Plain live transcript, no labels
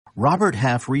Robert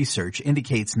Half research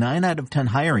indicates 9 out of 10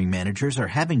 hiring managers are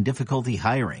having difficulty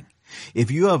hiring.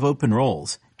 If you have open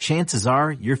roles, chances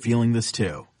are you're feeling this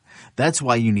too. That's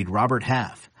why you need Robert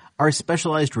Half. Our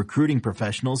specialized recruiting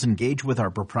professionals engage with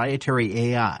our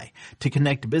proprietary AI to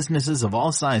connect businesses of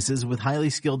all sizes with highly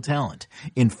skilled talent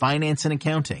in finance and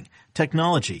accounting,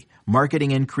 technology,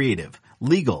 marketing and creative,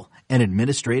 legal, and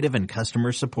administrative and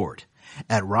customer support.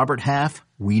 At Robert Half,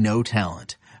 we know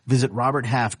talent. Visit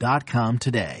roberthalf.com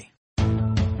today.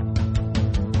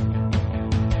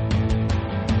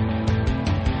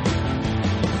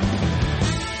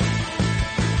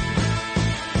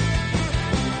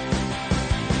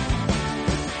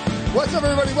 What's up,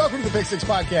 everybody? Welcome to the Pick Six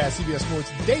Podcast, CBS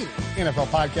Sports Daily NFL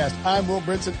Podcast. I'm Will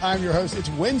Brinson. I'm your host. It's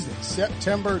Wednesday,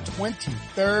 September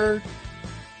 23rd.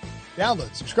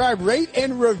 Download, subscribe, rate,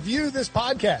 and review this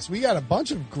podcast. We got a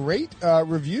bunch of great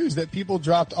reviews that people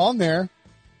dropped on there.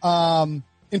 In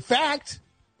fact,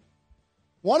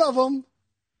 one of them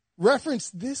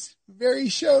referenced this very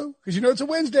show because you know it's a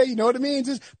Wednesday. You know what it means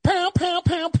is pow, pow,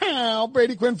 pow, pow.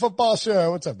 Brady Quinn football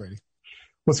show. What's up, Brady?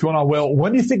 What's going on, Will?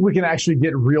 When do you think we can actually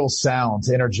get real sound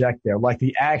to interject there? Like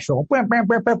the actual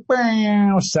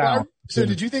sound. So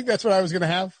did you think that's what I was going to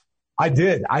have? I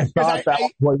did. I thought that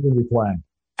was what you were going to be playing.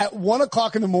 At 1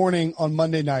 o'clock in the morning on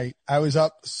Monday night, I was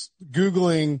up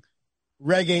Googling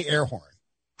reggae air horn.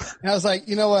 And I was like,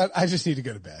 you know what? I just need to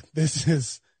go to bed. This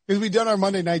is because we've done our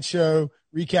Monday night show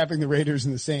recapping the Raiders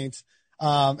and the Saints.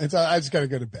 And so I just got to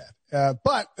go to bed.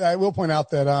 But I will point out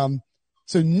that,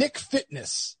 so Nick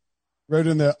Fitness wrote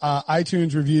in the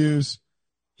iTunes reviews.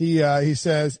 He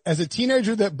says, as a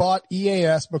teenager that bought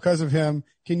EAS because of him,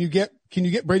 can you get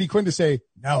Brady Quinn to say,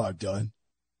 now I'm done?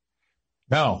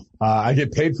 No, I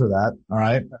get paid for that. All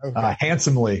right. Okay.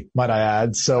 Handsomely, might I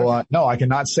add. So, no, I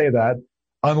cannot say that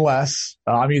unless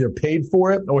I'm either paid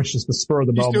for it or it's just the spur of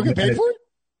the moment. You still get paid for it?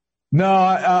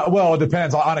 No, well, it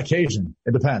depends on occasion.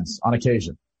 It depends on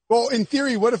occasion. Well, in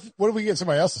theory, what if we get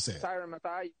somebody else to say it? Tyrann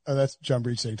Mathieu. Oh, that's John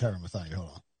Breach saying Tyrann Mathieu. Hold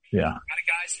on. Yeah. Got it,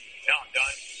 guys. Now I'm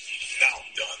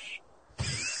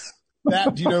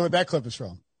done. Do you know what that clip is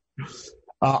from?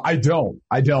 I don't,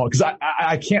 because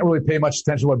I can't really pay much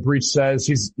attention to what Breach says.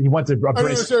 He went to. No.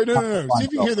 See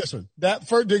if you can hear this one.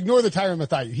 Ignore the Tyrann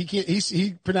Mathieu.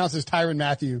 He pronounces Tyrann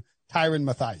Mathieu,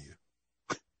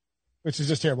 which is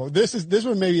just terrible. This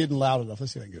one maybe isn't loud enough.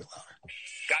 Let's see if I can get it louder.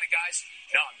 Got it, guys.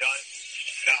 Now I'm done.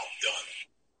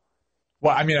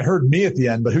 Well, I mean, I heard me at the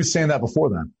end, but who's saying that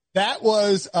before then? That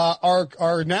was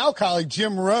our now colleague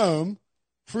Jim Rome,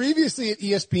 previously at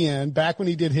ESPN, back when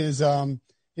he did his Rome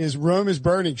is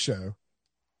Burning show.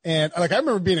 And I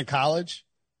remember being in college.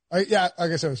 I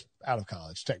guess I was out of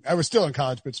college. I was still in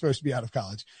college, but supposed to be out of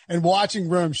college, and watching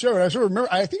Rome's show. And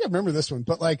I think I remember this one,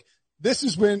 but this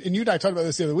is when, and you and I talked about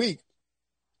this the other week.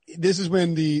 This is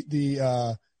when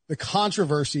the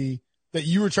controversy that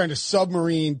you were trying to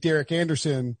submarine Derek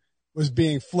Anderson was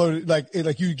being floated,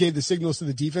 like you gave the signals to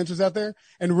the defense was out there.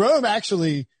 And Rome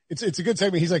actually, it's a good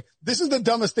segment. He's like, this is the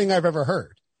dumbest thing I've ever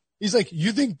heard. He's like,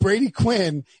 you think Brady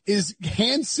Quinn is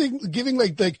giving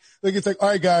like it's like, all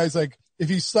right, guys, like if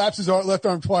he slaps his left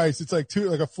arm twice, it's like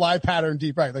a fly pattern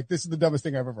deep right. Like this is the dumbest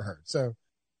thing I've ever heard. So,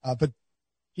 but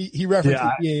he referenced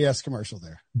the EAS commercial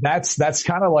there. That's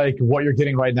kind of like what you're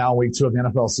getting right now in week 2 of the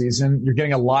NFL season. You're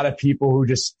getting a lot of people who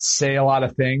just say a lot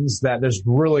of things that there's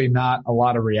really not a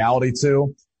lot of reality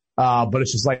to. But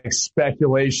it's just like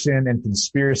speculation and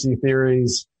conspiracy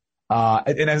theories.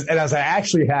 And as I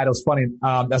actually had, it was funny,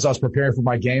 as I was preparing for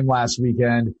my game last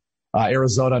weekend,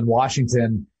 Arizona and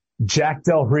Washington, Jack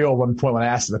Del Rio at one point when I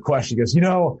asked him the question, he goes,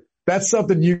 that's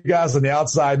something you guys on the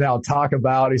outside now talk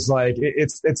about. He's like,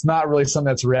 it's not really something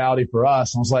that's reality for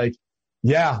us. I was like,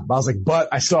 yeah. I was like, but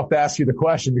I still have to ask you the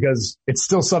question because it's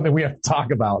still something we have to talk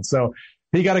about. So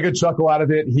he got a good chuckle out of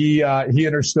it. He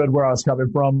understood where I was coming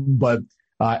from. But,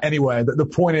 anyway, the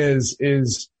point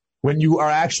is when you are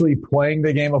actually playing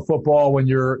the game of football, when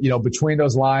you're, between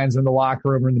those lines in the locker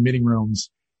room or in the meeting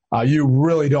rooms, you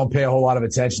really don't pay a whole lot of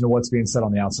attention to what's being said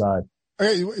on the outside.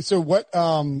 Okay, so what, I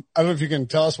don't know if you can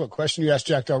tell us what question you asked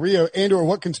Jack Del Rio or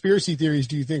what conspiracy theories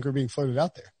do you think are being floated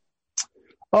out there?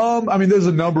 I mean, there's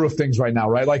a number of things right now,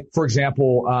 right? Like, for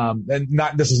example,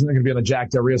 this isn't going to be on the Jack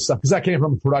Del Rio stuff because that came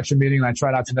from a production meeting and I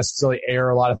try not to necessarily air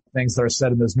a lot of things that are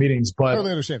said in those meetings, but,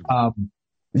 totally understandable.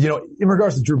 In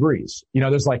regards to Drew Brees,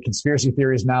 there's like conspiracy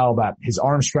theories now about his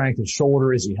arm strength, his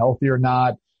shoulder, is he healthy or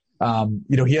not?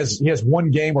 He has one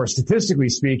game where statistically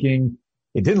speaking,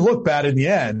 it didn't look bad in the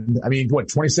end. I mean,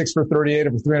 26 for 38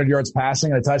 over 300 yards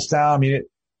passing and a touchdown. I mean, it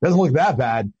doesn't look that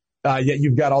bad. Yet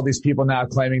you've got all these people now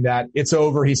claiming that it's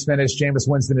over. He's finished. Jameis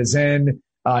Winston is in.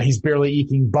 He's barely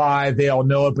eking by. They all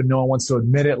know it, but no one wants to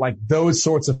admit it. Like those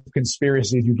sorts of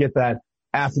conspiracies, you get that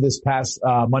after this past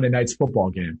Monday night's football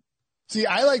game. See,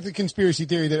 I like the conspiracy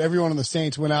theory that everyone on the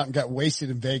Saints went out and got wasted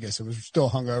in Vegas and was still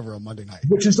hungover on Monday night.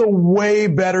 Which is a way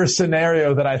better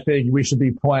scenario that I think we should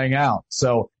be playing out.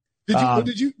 So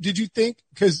did you think,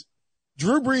 because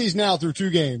Drew Brees now through 2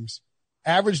 games,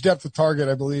 average depth of target,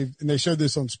 I believe, and they showed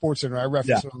this on SportsCenter. I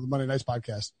referenced it on the Monday Night's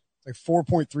podcast, like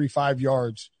 4.35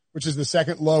 yards, which is the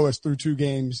second lowest through 2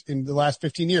 games in the last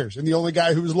 15 years. And the only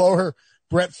guy who was lower,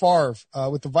 Brett Favre,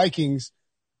 with the Vikings.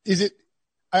 Is it,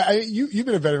 you've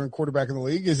been a veteran quarterback in the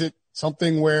league. Is it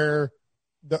something where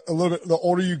the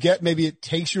older you get, maybe it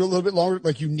takes you a little bit longer?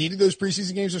 Like you needed those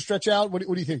preseason games to stretch out. What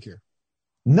do you think here?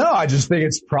 No, I just think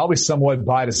it's probably somewhat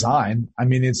by design. I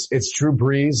mean, it's Drew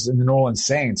Brees and the New Orleans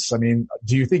Saints. I mean,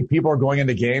 do you think people are going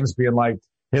into games being like,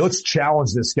 hey, let's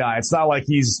challenge this guy? It's not like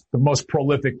he's the most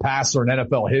prolific passer in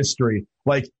NFL history.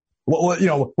 Like,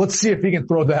 let's see if he can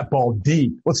throw that ball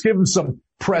deep. Let's give him some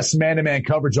press man-to-man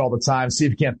coverage all the time, see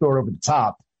if he can't throw it over the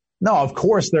top. No, of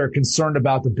course they're concerned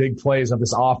about the big plays of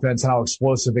this offense and how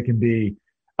explosive it can be.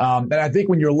 And I think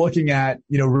when you're looking at,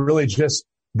 really just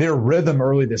their rhythm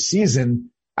early this season,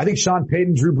 I think Sean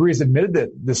Payton, Drew Brees admitted that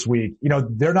this week.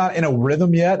 They're not in a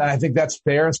rhythm yet, and I think that's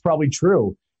fair. It's probably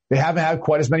true. They haven't had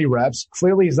quite as many reps.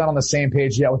 Clearly he's not on the same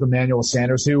page yet with Emmanuel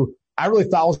Sanders, who I really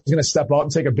thought was going to step up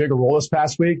and take a bigger role this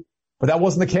past week, but that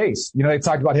wasn't the case. They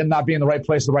talked about him not being in the right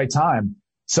place at the right time.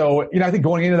 So, I think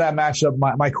going into that matchup,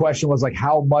 my question was like,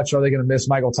 how much are they going to miss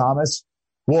Michael Thomas?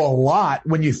 Well, a lot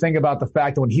when you think about the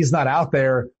fact that when he's not out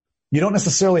there, you don't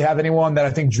necessarily have anyone that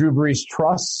I think Drew Brees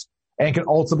trusts and can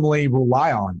ultimately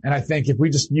rely on. And I think if we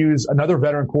just use another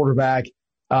veteran quarterback,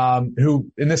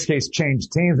 who in this case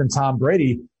changed teams than Tom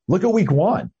Brady, look at week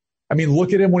 1. I mean,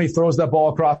 look at him when he throws that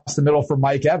ball across the middle for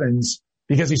Mike Evans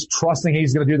because he's trusting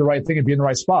he's going to do the right thing and be in the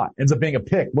right spot. Ends up being a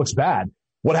pick, looks bad.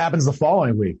 What happens the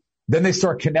following week? Then they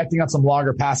start connecting on some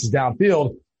longer passes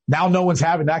downfield. Now no one's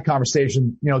having that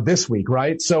conversation, this week,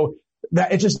 right? So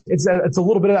that it's a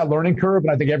little bit of that learning curve.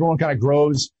 And I think everyone kind of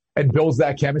grows and builds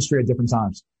that chemistry at different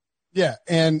times. Yeah.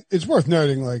 And it's worth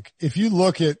noting, like, if you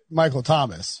look at Michael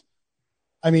Thomas,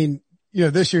 I mean,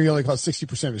 this year he only caught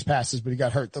 60% of his passes, but he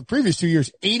got hurt. The previous 2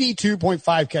 years,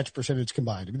 82.5 catch percentage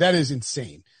combined. I mean, that is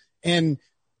insane. And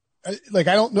like,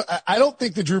 I don't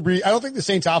think the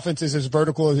Saints offense is as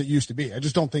vertical as it used to be. I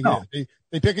just don't think it is.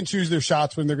 They pick and choose their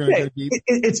shots when they're going to go deep.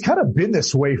 It's kind of been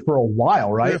this way for a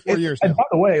while, right? 3 or 4 years now. And by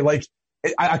the way, like,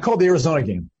 I called the Arizona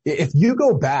game. If you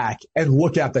go back and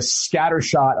look at the scatter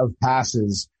shot of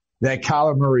passes that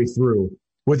Kyler Murray threw,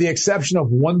 with the exception of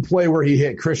one play where he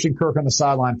hit Christian Kirk on the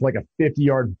sideline for like a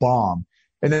 50-yard bomb,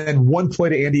 and then one play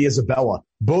to Andy Isabella,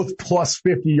 both plus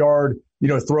 50-yard,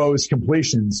 throws,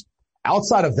 completions.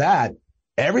 Outside of that,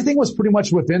 everything was pretty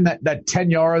much within that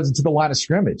 10 yards into the line of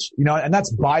scrimmage, and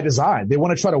that's by design. They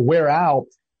want to try to wear out,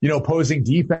 opposing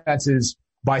defenses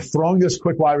by throwing those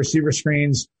quick wide receiver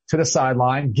screens to the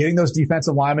sideline, getting those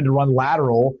defensive linemen to run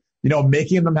lateral,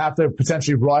 making them have to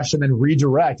potentially rush and then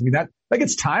redirect. I mean, that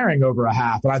gets tiring over a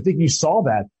half. And I think you saw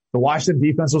that. The Washington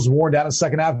defense was worn down in the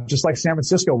second half, just like San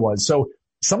Francisco was. So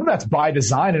some of that's by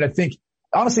design. And I think,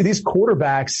 honestly, these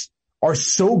quarterbacks are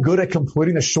so good at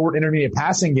completing the short intermediate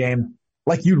passing game.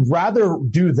 Like, you'd rather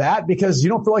do that because you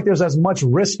don't feel like there's as much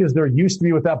risk as there used to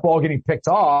be with that ball getting picked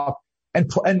off.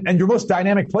 And your most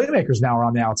dynamic playmakers now are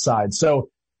on the outside. So,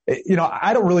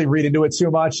 I don't really read into it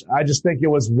too much. I just think it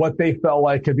was what they felt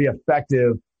like could be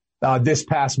effective, this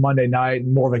past Monday night,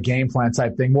 more of a game plan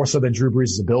type thing, more so than Drew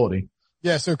Brees' ability.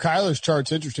 Yeah. So Kyler's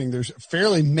chart's interesting. There's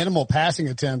fairly minimal passing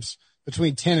attempts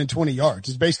between 10 and 20 yards.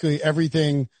 It's basically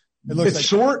everything. It's like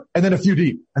short and then a few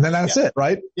deep, and then that's it,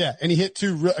 right? Yeah. And he hit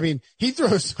 2. I mean, he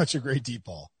throws such a great deep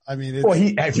ball. I mean,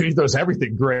 he throws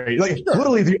everything great. Like, sure.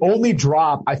 Literally the only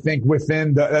drop, I think,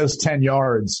 within those 10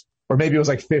 yards, or maybe it was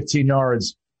like 15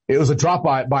 yards, it was a drop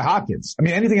by Hopkins. I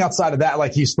mean, anything outside of that,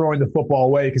 like he's throwing the football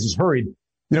away because he's hurried.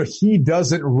 He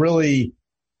doesn't really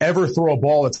ever throw a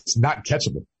ball that's not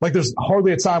catchable. Like, there's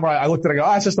hardly a time where I looked at it and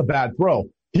go, it's just a bad throw.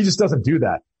 He just doesn't do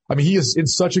that. I mean, he is in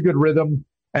such a good rhythm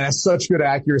and has such good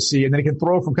accuracy, and then he can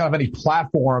throw from kind of any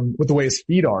platform with the way his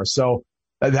feet are. So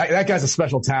that guy's a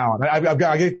special talent.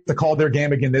 I get to call their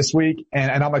game again this week,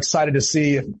 and I'm excited to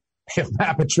see if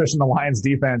Matt Patricia and the Lions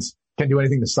defense can do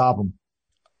anything to stop him.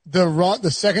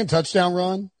 The second touchdown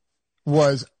run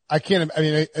was, I can't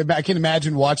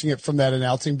imagine watching it from that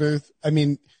announcing booth. I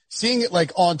mean, seeing it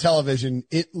like on television,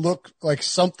 it looked like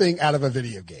something out of a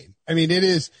video game. I mean,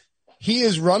 he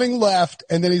is running left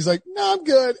and then he's like, no, I'm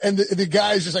good. And the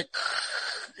guy is just like,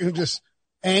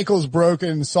 ankles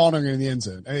broken, sauntering in the end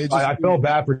zone. I felt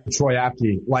bad for Troy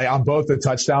Apke. Like on both the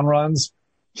touchdown runs,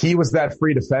 he was that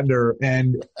free defender.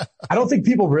 And I don't think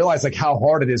people realize like how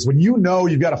hard it is when you know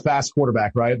you've got a fast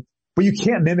quarterback, right? But you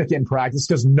can't mimic it in practice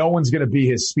because no one's going to be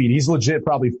his speed. He's legit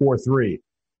probably 4.3.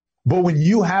 But when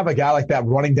you have a guy like that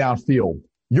running downfield,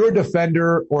 you're a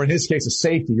defender, or in his case, a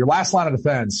safety, your last line of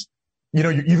defense, you know,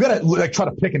 you've got to like try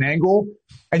to pick an angle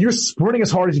and you're sprinting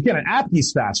as hard as you can. And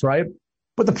Apke's fast, right?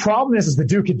 But the problem is the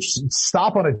dude can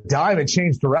stop on a dime and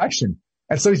change direction.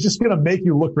 And so he's just going to make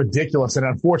you look ridiculous. And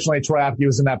unfortunately, Troy Apke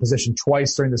was in that position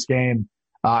twice during this game.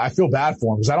 I feel bad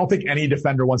for him because I don't think any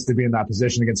defender wants to be in that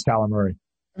position against Kyler Murray.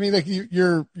 I mean, like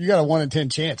you got a 1 in 10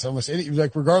 chance almost.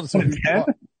 Like regardless of who you are.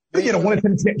 You get a 1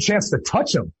 in 10 chance to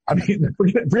touch him. I mean,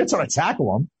 forget trying to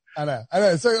tackle him. I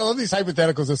know. So I love these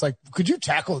hypotheticals. It's like, could you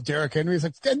tackle Derrick Henry? It's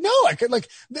like, no, I could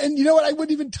and you know what? I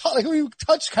wouldn't even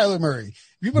touch Kyler Murray.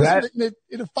 If you put him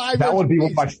in a 5 that would be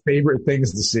one of my favorite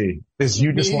things to see is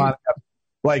you just line up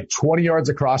like 20 yards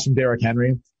across from Derrick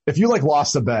Henry. If you like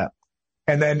lost a bet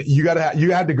and then you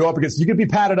had to go up against, you could be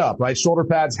padded up, right? Shoulder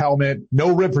pads, helmet,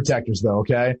 no rib protectors though.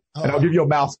 Okay. And I'll give you a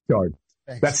mouth guard.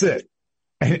 Thanks. That's it.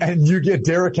 And you get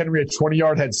Derrick Henry a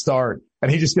 20-yard head start, and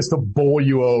he just gets to bowl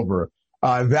you over.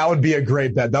 That would be a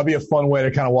great bet. That'd be a fun way to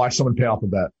kind of watch someone pay off a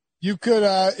bet. You could,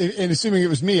 and assuming it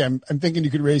was me, I'm thinking you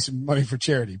could raise some money for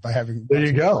charity by having. There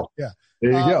you go. Yeah.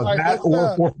 There you go. Right, that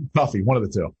or Tuffy, one of the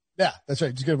two. Yeah, that's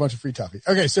right. Just get a bunch of free toffee.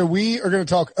 Okay, so we are going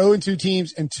to talk 0-2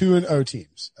 teams and 2-0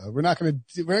 teams. We're not going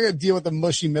to deal with the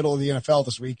mushy middle of the NFL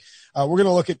this week. We're going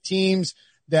to look at teams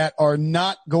that are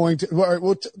not going to,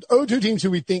 0-2 teams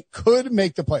who we think could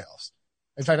make the playoffs.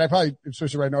 In fact, I probably am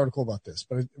supposed to write an article about this,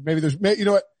 but maybe you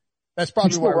know what? That's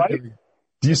probably why we're doing it.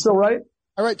 Do you still write?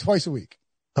 I write twice a week.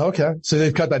 Okay. So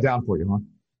they've cut that down for you, huh?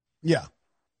 Yeah.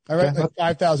 I write like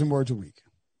 5,000 words a week.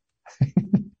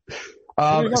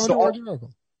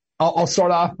 I'll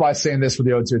start off by saying this for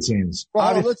the 0-2 teams.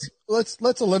 Well,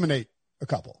 let's eliminate a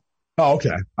couple. Oh,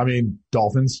 okay. I mean,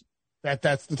 Dolphins.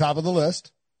 That's the top of the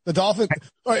list. The Dolphins.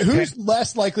 All right, who's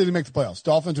less likely to make the playoffs,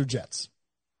 Dolphins or Jets?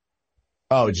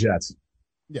 Oh, Jets.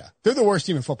 Yeah. They're the worst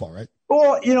team in football, right?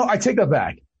 Well, you know, I take that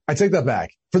back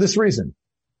for this reason.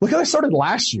 Look how they started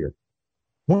last year.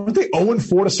 Weren't they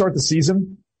 0-4 to start the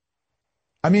season?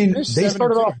 I mean, they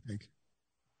started off.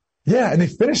 Yeah, and they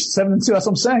finished 7-2. That's what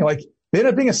I'm saying. Like, they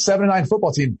ended up being a 7-9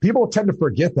 football team. People tend to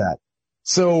forget that.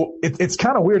 So it's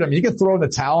kind of weird. I mean, you can throw in the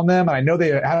towel on them, and I know they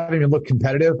haven't even looked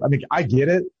competitive. I mean, I get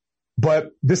it.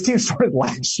 But this team started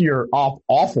last year off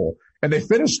awful, and they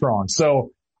finished strong.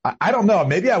 So I don't know.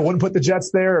 Maybe I wouldn't put the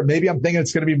Jets there. Maybe I'm thinking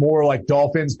it's going to be more like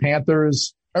Dolphins,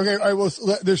 Panthers. Okay. All right. Well,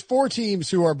 there's 4 teams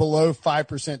who are below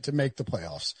 5% to make the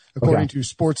playoffs, according to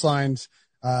Sportsline's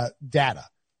data.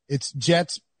 It's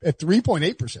Jets at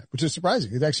 3.8%, which is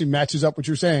surprising. It actually matches up what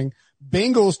you're saying.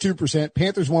 Bengals 2%,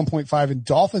 Panthers 1.5%, and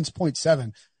Dolphins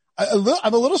 0.7%.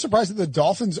 I'm a little surprised that the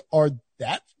Dolphins are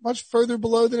that much further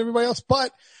below than everybody else,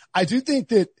 but I do think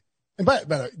that, and by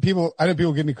the way, I know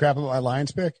people give me crap about my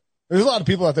Lions pick. There's a lot of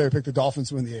people out there who pick the Dolphins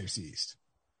to win the AFC East.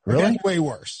 Really? That's way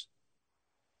worse.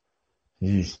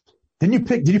 Did you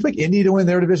pick Indy to win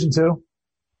their division too?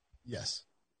 Yes.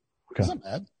 Okay. That's not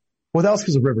bad. Well, that was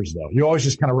because of Rivers though. You always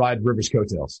just kind of ride Rivers'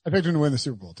 coattails. I picked him to win the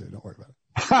Super Bowl too. Don't worry about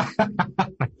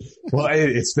it. Well,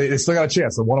 it's still got a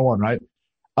chance. The 1-1, right?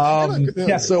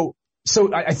 Yeah. So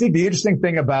I think the interesting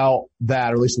thing about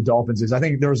that, or at least the Dolphins, is I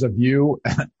think there was a view,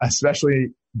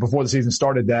 especially before the season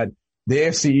started, that the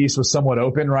AFC East was somewhat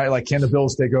open, right? Like, can the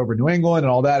Bills take over New England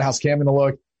and all that? How's Cam going to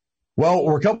look? Well,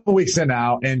 we're a couple of weeks in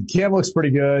now, and Cam looks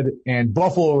pretty good, and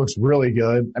Buffalo looks really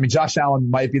good. I mean, Josh Allen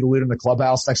might be the leader in the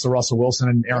clubhouse next to Russell Wilson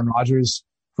and Aaron Rodgers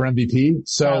for MVP.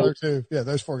 So Kyler too. Yeah,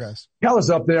 those 4 guys. Kyler's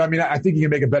up there. I mean, I think you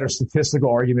can make a better statistical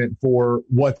argument for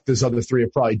what those other 3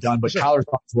 have probably done, but Kyler's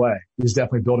on his way. He's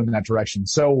definitely building in that direction.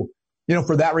 So, you know,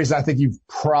 for that reason, I think you've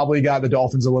probably got the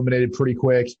Dolphins eliminated pretty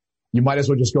quick. You might as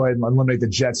well just go ahead and eliminate the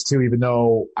Jets too, even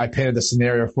though I painted the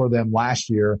scenario for them last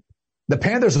year. The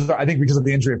Panthers, I think, because of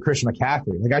the injury of Christian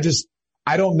McCaffrey. Like,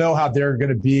 I don't know how they're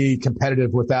going to be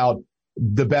competitive without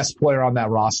the best player on that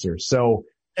roster. So,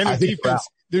 and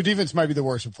their defense might be the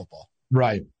worst in football.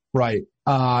 Right.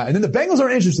 And then the Bengals are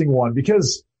an interesting one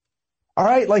because, all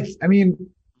right, like, I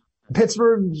mean,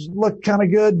 Pittsburgh looked kind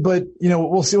of good, but, you know,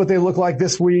 we'll see what they look like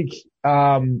this week.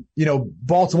 You know,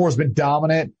 Baltimore's been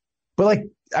dominant, but like,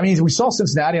 I mean, we saw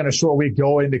Cincinnati on a short week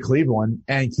go into Cleveland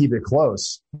and keep it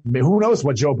close. I mean, who knows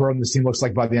what Joe Burrow and this team looks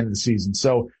like by the end of the season.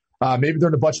 So, maybe they're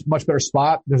in a much better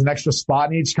spot. There's an extra spot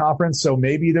in each conference, so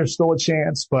maybe there's still a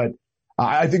chance, but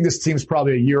I think this team's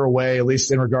probably a year away, at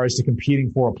least in regards to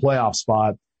competing for a playoff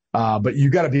spot. But you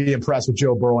got to be impressed with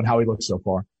Joe Burrow and how he looks so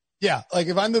far. Yeah. Like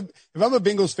if I'm a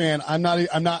Bengals fan,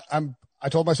 I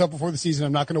told myself before the season,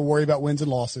 I'm not going to worry about wins and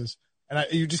losses. And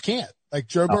you just can't. Like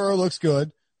Joe Burrow looks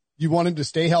good. You want him to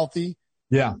stay healthy.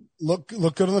 Yeah. Look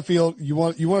good on the field. You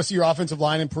want to see your offensive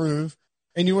line improve,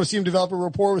 and you want to see him develop a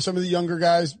rapport with some of the younger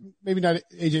guys. Maybe not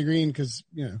AJ Green because,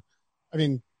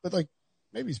 but like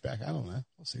maybe he's back. I don't know.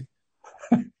 We'll see.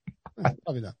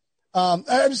 Probably not. I'm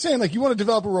just saying, like, you want to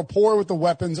develop a rapport with the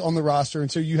weapons on the roster, and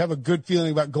so you have a good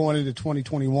feeling about going into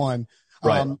 2021.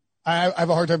 Right. I have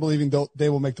a hard time believing they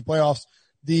will make the playoffs.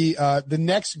 The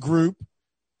next group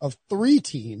of 3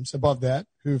 teams above that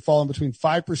who fall in between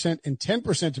 5% and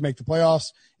 10% to make the playoffs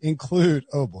include,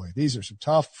 oh boy, these are some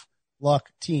tough luck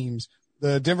teams.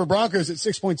 The Denver Broncos at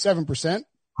 6.7%.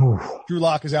 Drew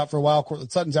Lock is out for a while.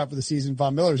 Cortland Sutton's out for the season.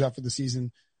 Von Miller's out for the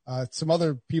season. Some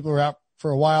other people are out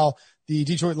for a while. The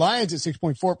Detroit Lions at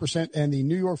 6.4% and the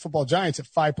New York Football Giants at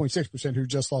 5.6%, who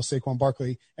just lost Saquon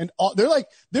Barkley. And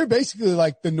they're basically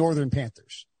like the Northern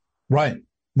Panthers. Right.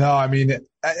 No, I mean,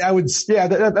 I would,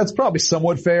 that's probably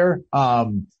somewhat fair. I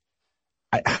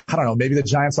don't know. Maybe the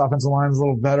Giants offensive line is a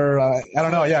little better. I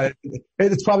don't know. Yeah.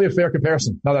 It's probably a fair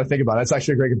comparison. Now that I think about it, it's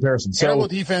actually a great comparison. Terrible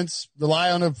defense,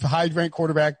 rely on a high-ranked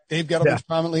quarterback. Dave Gettleman's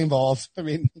prominently involved. I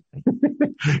mean,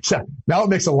 yeah, now it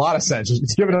makes a lot of sense.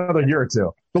 Just give it another year or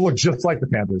two. They'll look just like the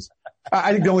Panthers.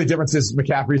 I think the only difference is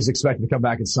McCaffrey is expected to come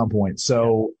back at some point.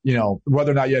 So,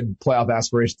 whether or not you had playoff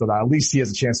aspirations or not, at least he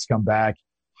has a chance to come back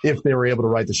if they were able to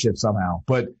right the ship somehow.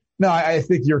 But no, I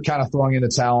think you're kind of throwing in the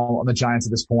towel on the Giants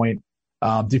at this point.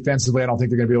 Defensively, I don't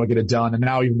think they're going to be able to get it done. And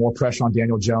now even more pressure on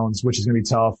Daniel Jones, which is going to be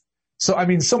tough. So, I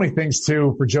mean, so many things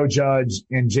too for Joe Judge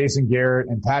and Jason Garrett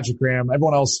and Patrick Graham,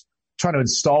 everyone else trying to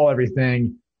install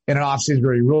everything in an offseason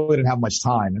where you really didn't have much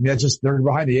time. I mean, they're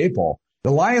behind the 8 ball.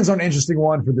 The Lions are an interesting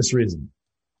one for this reason.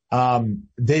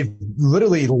 They've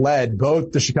literally led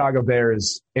both the Chicago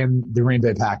Bears and the Green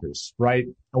Bay Packers, right?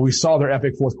 And we saw their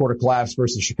epic fourth quarter collapse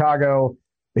versus Chicago.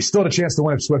 They still had a chance to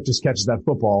win if Swift just catches that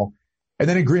football. And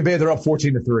then in Green Bay, they're up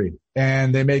 14-3,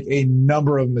 and they make a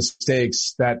number of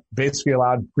mistakes that basically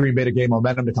allowed Green Bay to gain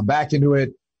momentum to come back into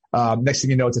it. Next thing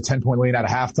you know, it's a 10-point lead out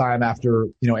of halftime after,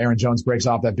 Aaron Jones breaks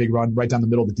off that big run right down the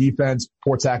middle of the defense,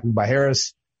 poor tackling by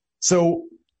Harris. So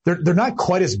they're not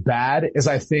quite as bad as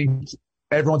I think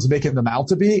everyone's making them out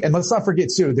to be. And let's not forget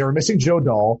too, they were missing Joe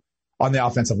Dahl on the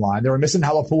offensive line. They were missing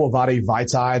Halapoulivaati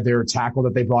Vaitai, their tackle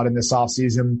that they brought in this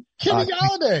offseason. Kenny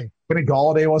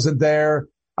Golladay wasn't there.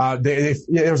 There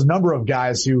was a number of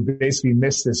guys who basically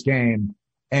missed this game,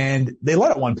 and they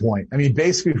led at one point. I mean,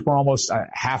 basically for almost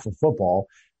half of football.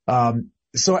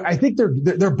 So I think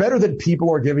they're better than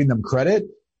people are giving them credit.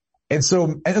 And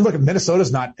look,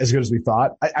 Minnesota's not as good as we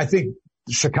thought. I think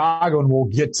Chicago, and we'll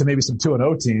get to maybe some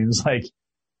 2-0 teams. Like,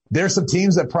 there's some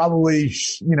teams that probably,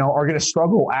 are going to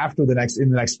struggle in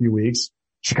the next few weeks.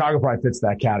 Chicago probably fits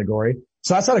that category.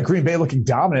 So outside of Green Bay looking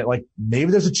dominant, like,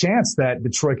 maybe there's a chance that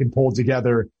Detroit can pull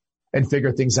together and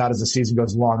figure things out as the season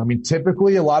goes along. I mean,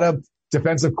 typically a lot of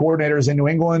defensive coordinators in New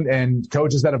England and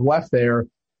coaches that have left there,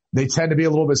 they tend to be a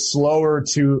little bit slower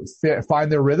to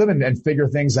find their rhythm and figure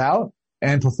things out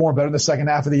and perform better in the second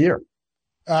half of the year.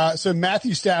 So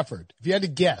Matthew Stafford, if you had to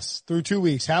guess through 2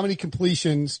 weeks, how many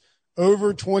completions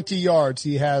over 20 yards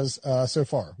he has so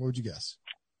far? What would you guess?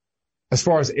 As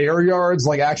far as air yards,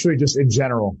 like actually just in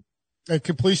general.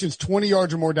 Completions 20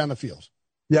 yards or more down the field.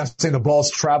 Yeah, I'm saying the ball's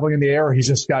traveling in the air, or he's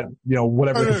just got,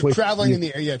 whatever. No, traveling in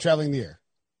the air. Yeah, traveling in the air.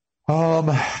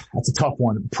 That's a tough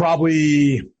one.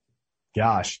 Probably,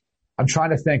 gosh, I'm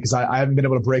trying to think because I haven't been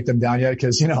able to break them down yet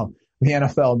because, the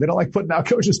NFL, they don't like putting out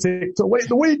coaches to wait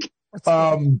the week. It's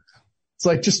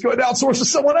like, just go and outsource to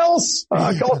someone else.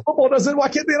 College football doesn't. Why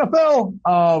can't the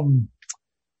NFL?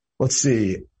 Let's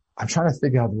see. I'm trying to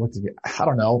think out what to get. I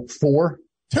don't know. 4?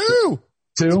 2.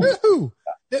 2?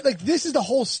 Like, this is the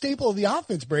whole staple of the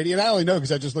offense, Brady. And I only know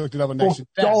because I just looked it up on Nation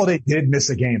Stats. Galladay did miss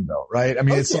a game though, right? I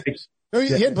mean, it's like. No, he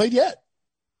hadn't played yet.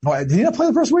 Oh, did he not play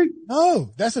the first week?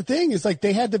 No, that's the thing. It's like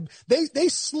they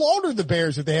slaughtered the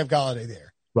Bears if they have Galladay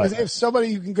there. Right. Because they have somebody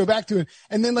you can go back to.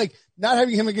 And then, like, not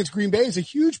having him against Green Bay is a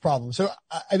huge problem. So,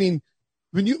 I mean,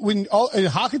 and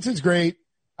Hawkinson's great.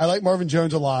 I like Marvin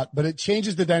Jones a lot, but it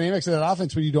changes the dynamics of that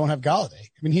offense when you don't have Galladay.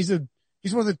 I mean, he's one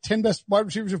of the 10 best wide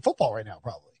receivers in football right now,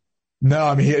 probably. No,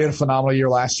 I mean, he had a phenomenal year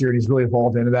last year, and he's really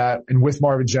evolved into that. And with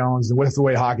Marvin Jones and with the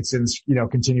way Hawkinson's,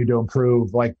 continued to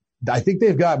improve, like, I think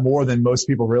they've got more than most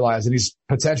people realize, and he's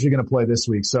potentially going to play this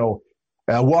week. So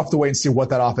we'll have to wait and see what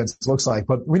that offense looks like.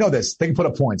 But we know this. They can put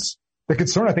up points. The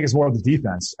concern, I think, is more of the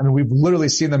defense. I mean, we've literally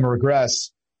seen them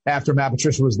regress after Matt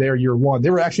Patricia was there year one.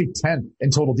 They were actually 10th in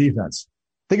total defense.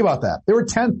 Think about that. They were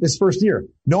 10th this first year.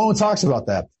 No one talks about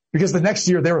that because the next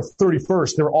year they were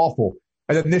 31st. They were awful.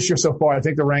 And then this year so far, I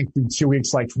think they're ranked through 2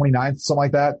 weeks like 29th, something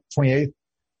like that, 28th.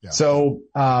 Yeah. So,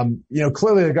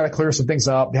 clearly they've got to clear some things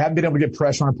up. They haven't been able to get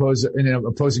pressure on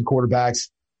opposing quarterbacks.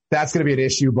 That's going to be an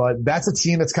issue, but that's a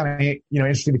team that's kind of,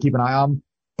 interesting to keep an eye on.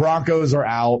 Broncos are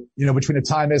out, between the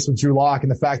time miss with Drew Lock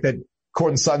and the fact that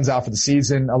Courtland Sutton's out for the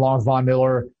season along with Von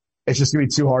Miller. It's just going to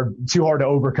be too hard to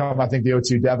overcome, I think, the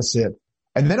 0-2 deficit.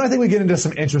 And then I think we get into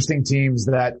some interesting teams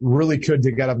that really could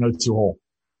dig out of an 0-2 hole.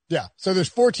 Yeah. So there's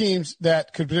 4 teams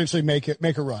that could potentially make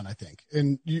a run, I think.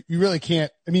 And you really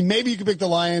can't, maybe you could pick the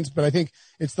Lions, but I think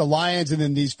it's the Lions and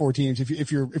then these 4 teams.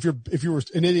 If you were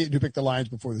an idiot who picked the Lions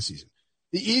before the season,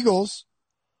 the Eagles,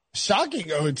 shocking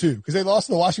 0-2 because they lost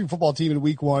to the Washington football team in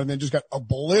week 1 and then just got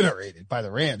obliterated by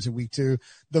the Rams in week 2.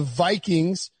 The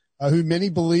Vikings, who many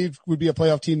believed would be a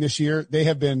playoff team this year, they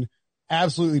have been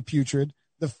absolutely putrid.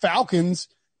 The Falcons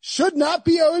should not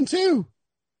be 0-2.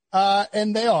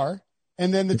 And they are.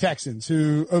 And then the Texans,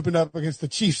 who opened up against the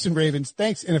Chiefs and Ravens.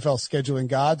 Thanks, NFL scheduling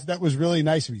gods. That was really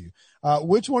nice of you.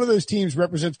 Which one of those teams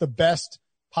represents the best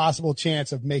possible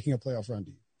chance of making a playoff run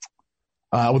to you?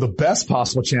 Well, the best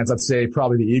possible chance, I'd say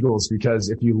probably the Eagles, because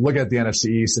if you look at the NFC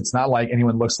East, it's not like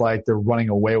anyone looks like they're running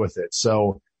away with it.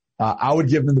 So I would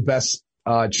give them the best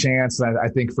chance, and I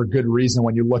think for good reason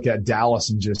when you look at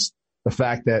Dallas and just the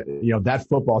fact that, that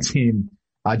football team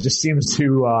just seems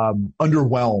to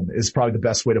underwhelm is probably the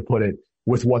best way to put it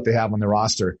with what they have on their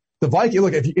roster. The Vikings,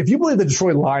 look, if you believe the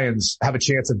Detroit Lions have a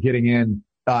chance of getting in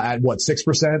at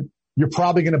 6%, you're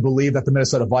probably going to believe that the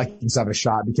Minnesota Vikings have a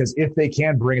shot, because if they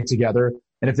can bring it together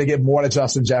and if they get more out of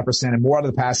Justin Jefferson and more out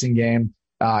of the passing game,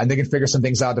 and they can figure some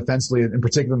things out defensively, in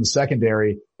particular in the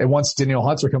secondary, and once Daniel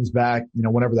Hunter comes back,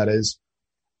 whenever that is,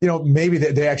 maybe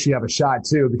they actually have a shot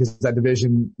too, because that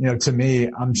division, to me,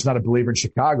 I'm just not a believer in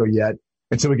Chicago yet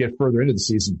until we get further into the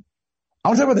season. I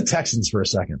want to talk about the Texans for a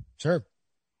second. Sure.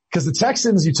 Because the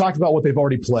Texans, you talked about what they've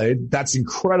already played. That's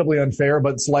incredibly unfair,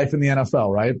 but it's life in the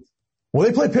NFL, right? Well,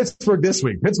 they play Pittsburgh this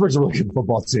week. Pittsburgh's a really good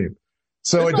football team.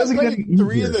 So it doesn't get any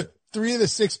easier. Three of the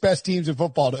 6 best teams in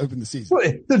football to open the season.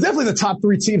 Well, they're definitely the top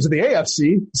 3 teams of the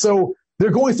AFC. So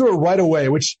they're going through it right away,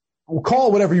 which we'll call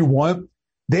it whatever you want.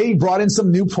 They brought in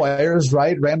some new players,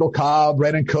 right? Randall Cobb,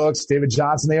 Brandon Cooks, David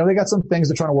Johnson. They got some things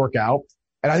they're trying to work out.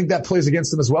 And I think that plays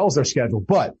against them as well as their schedule.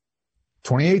 But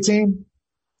 2018,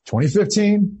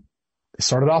 2015, they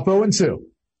started off 0-2.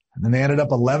 And then they ended up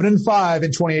 11-5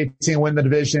 in 2018, winning the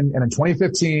division. And in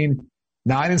 2015,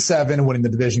 9-7, winning the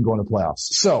division, going to playoffs.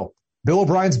 So Bill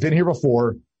O'Brien's been here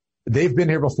before. They've been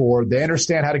here before. They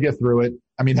understand how to get through it.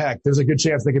 Heck, there's a good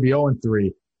chance they could be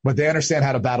 0-3, but they understand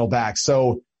how to battle back.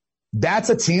 So that's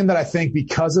a team that I think,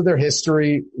 because of their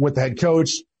history with the head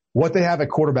coach, what they have at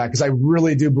quarterback, because I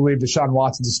really do believe Deshaun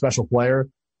Watson's a special player.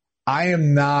 I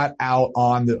am not out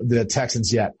on the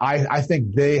Texans yet. I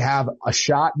think they have a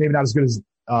shot, maybe not as good as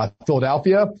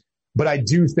Philadelphia, but I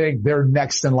do think they're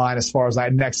next in line as far as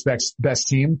next best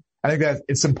team. I think that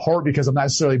it's in part because I'm not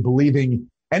necessarily believing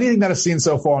anything that I've seen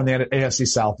so far in the AFC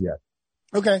South yet.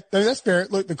 Okay, that's fair.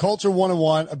 Look, the Colts are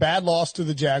 1-1, a bad loss to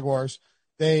the Jaguars.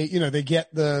 They get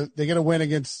a win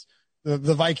against the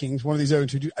Vikings, one of these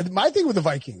 0-2. My thing with the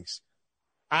Vikings,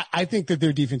 I think that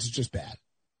their defense is just bad,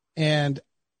 and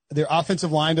their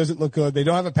offensive line doesn't look good. They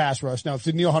don't have a pass rush. Now, if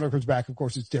Daniil Hunter comes back, of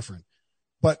course, it's different.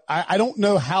 But I don't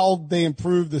know how they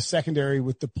improve the secondary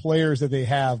with the players that they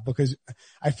have, because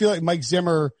I feel like Mike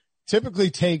Zimmer typically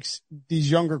takes these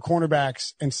younger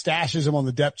cornerbacks and stashes them on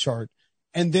the depth chart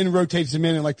and then rotates them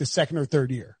in like the second or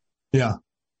third year. Yeah.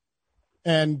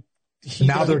 And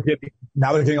now they're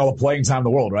getting all the playing time in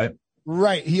the world, right?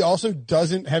 Right. He also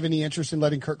doesn't have any interest in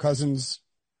letting Kirk Cousins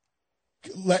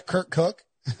let Kirk cook.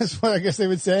 That's what I guess they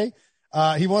would say.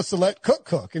 He wants to let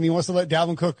cook, and he wants to let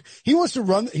Dalvin Cook. He wants to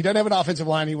run. He doesn't have an offensive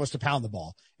line. He wants to pound the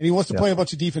ball, and he wants to play a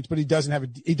bunch of defense, but he doesn't have a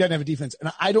defense.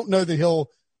 And I don't know that he'll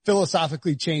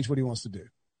philosophically change what he wants to do.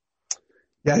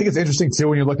 Yeah, I think it's interesting too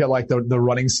when you look at like the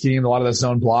running scheme, a lot of the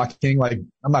zone blocking. Like,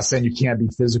 I'm not saying you can't be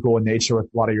physical in nature with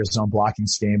a lot of your zone blocking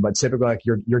scheme, but typically like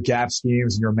your gap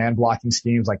schemes and your man blocking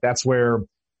schemes, like that's where,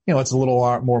 it's a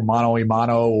little more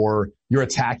mano-a-mano, or you're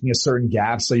attacking a certain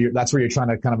gap. So that's where you're trying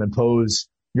to kind of impose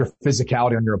your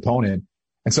physicality on your opponent.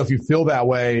 And so if you feel that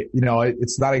way,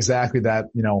 it's not exactly that,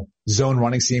 zone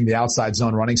running scheme, the outside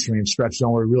zone running scheme, stretch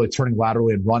zone, where you're really turning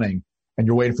laterally and running, and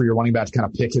you're waiting for your running back to kind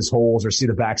of pick his holes or see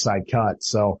the backside cut.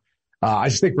 So, I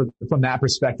just think from that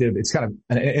perspective, it's kind of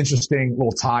an interesting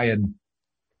little tie-in.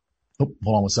 Oh,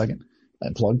 hold on one second. I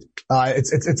plugged.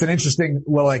 It's an interesting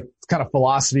little kind of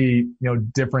philosophy,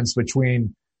 difference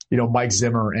between, Mike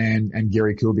Zimmer and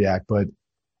Gary Kubiak. But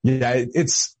yeah,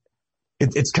 it's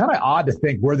it's kind of odd to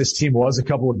think where this team was a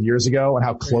couple of years ago and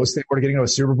how close they were to getting to a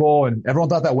Super Bowl, and everyone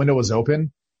thought that window was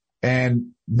open.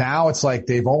 And now it's like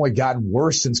they've only gotten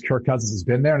worse since Kirk Cousins has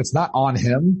been there, and it's not on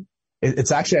him.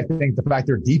 It's actually, I think, the fact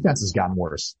their defense has gotten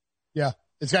worse. Yeah,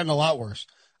 it's gotten a lot worse.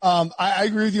 I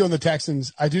agree with you on the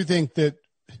Texans. I do think that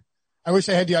I wish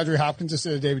they had DeAndre Hopkins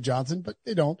instead of David Johnson, but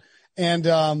they don't. And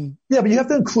yeah, but you have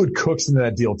to include Cooks into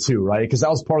that deal too, right? Because that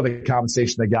was part of the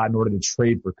compensation they got in order to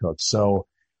trade for Cooks. So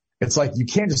it's like you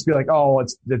can't just be like, oh,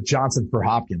 it's the Johnson for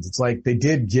Hopkins. It's like they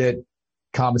did get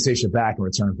compensation back in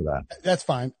return for that. That's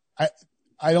fine.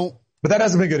 I don't. But that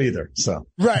hasn't been good either. So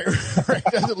right. It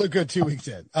doesn't look good 2 weeks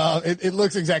in. It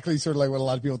looks exactly sort of like what a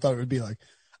lot of people thought it would be like.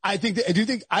 I do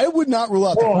think I would not rule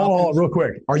out. Hold on, real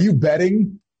quick. Are you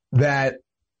betting that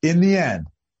in the end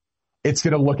it's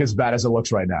going to look as bad as it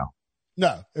looks right now?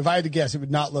 No, if I had to guess, it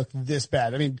would not look this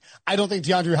bad. I mean, I don't think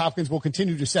DeAndre Hopkins will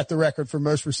continue to set the record for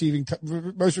most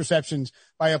receptions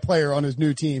by a player on his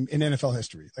new team in NFL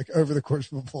history, like over the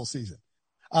course of a full season.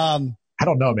 I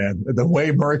don't know, man. The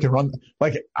way Murray can run,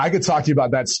 like I could talk to you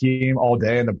about that scheme all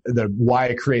day and the why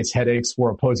it creates headaches for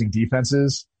opposing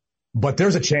defenses, but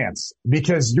there's a chance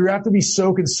because you have to be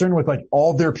so concerned with like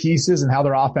all their pieces and how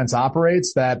their offense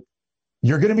operates that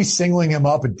you're going to be singling him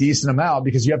up a decent amount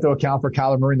because you have to account for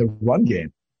Kyler Murray in the run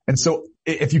game. And so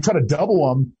if you try to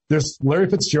double him, there's Larry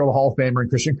Fitzgerald, the Hall of Famer, and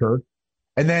Christian Kirk.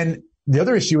 And then the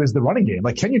other issue is the running game.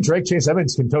 Like Kenyon Drake, Chase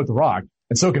Edmonds can tote the rock,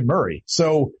 and so can Murray.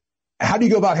 So how do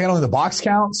you go about handling the box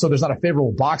count so there's not a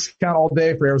favorable box count all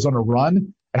day for Arizona to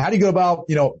run? And how do you go about,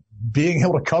 being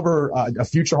able to cover a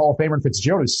future Hall of Famer in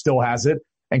Fitzgerald who still has it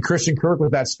and Christian Kirk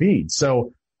with that speed?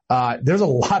 So there's a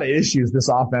lot of issues this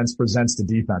offense presents to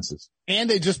defenses. And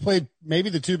they just played maybe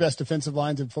the two best defensive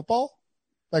lines in football.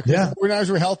 Like yeah. The 49ers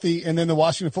were healthy, and then the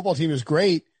Washington football team is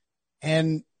great.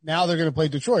 And now they're going to play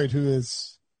Detroit, who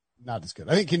is not as good.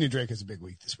 I think Kenyon Drake has a big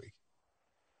week this week.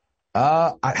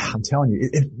 I'm telling you,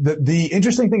 the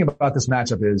interesting thing about this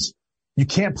matchup is you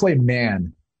can't play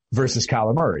man versus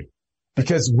Kyler Murray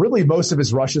because really most of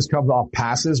his rushes come off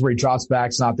passes where he drops back.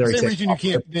 It's not there. Same reason you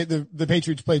can't. The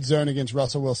Patriots played zone against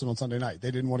Russell Wilson on Sunday night.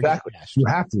 They didn't want to exactly. get gashed. You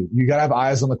have to. You got to have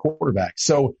eyes on the quarterback.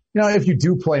 So, if you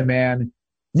do play man,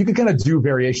 you can kind of do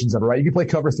variations of it, right? You can play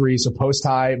cover 3, so post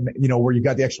high, where you've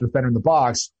got the extra defender in the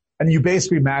box, and you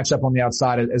basically match up on the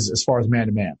outside as far as man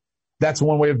to man. That's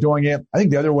one way of doing it. I think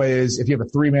the other way is if you have a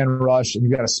 3-man rush and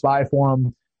you've got a spy for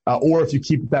him, or if you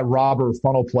keep that robber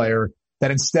funnel player that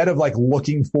instead of like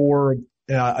looking for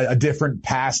a different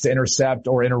pass to intercept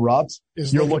or interrupt,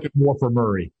 you're looking more for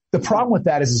Murray. The problem with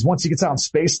that is once he gets out in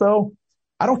space though,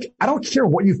 I don't care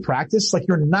what you've practiced. Like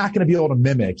you're not going to be able to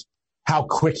mimic how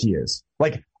quick he is.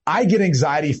 Like I get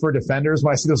anxiety for defenders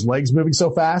when I see those legs moving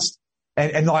so fast.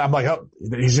 And I'm like, oh,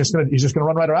 he's just going to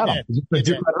run right around him. He's just going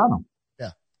to do right around him.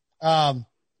 All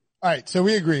right. So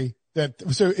we agree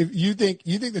so if you think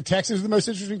the Texans are the most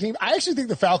interesting team, I actually think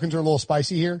the Falcons are a little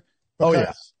spicy here. Oh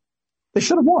yeah. They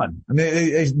should have won. I mean,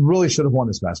 they really should have won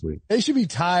this past week. They should be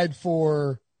tied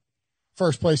for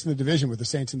first place in the division with the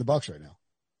Saints and the Bucs right now.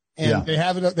 And they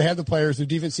have the players, their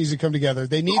defense season come together.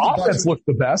 They need the offense looks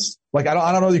the best. Like I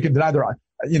don't know you can deny their,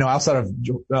 outside of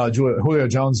Julio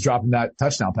Jones dropping that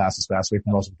touchdown pass this past week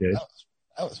from Russell Gage.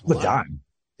 That was the dime.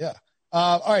 Yeah.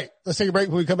 All right, let's take a break.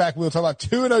 When we come back, we'll talk about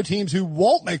 2-0 teams who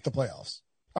won't make the playoffs.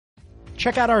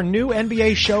 Check out our new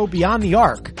NBA show, Beyond the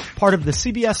Arc, part of the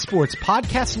CBS Sports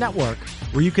Podcast Network,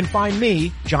 where you can find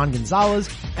me, John Gonzalez,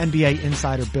 NBA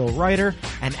insider Bill Ryder,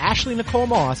 and Ashley Nicole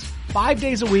Moss 5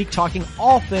 days a week talking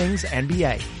all things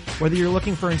NBA. Whether you're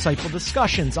looking for insightful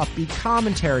discussions, upbeat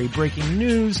commentary, breaking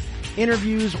news,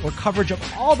 interviews, or coverage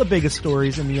of all the biggest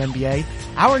stories in the NBA,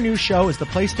 our new show is the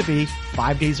place to be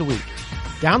 5 days a week.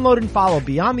 Download and follow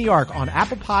Beyond the Arc on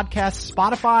Apple Podcasts,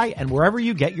 Spotify, and wherever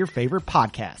you get your favorite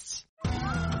podcasts.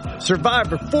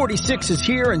 Survivor 46 is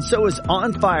here, and so is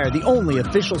On Fire, the only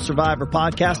official Survivor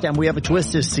podcast, and we have a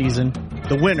twist this season.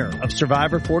 The winner of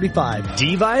Survivor 45,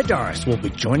 Dee Valladares, will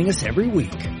be joining us every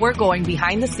week. We're going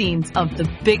behind the scenes of the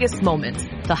biggest moments,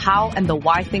 the how and the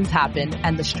why things happen,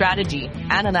 and the strategy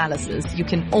and analysis you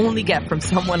can only get from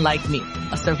someone like me,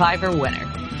 a Survivor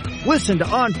winner. Listen to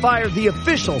On Fire, the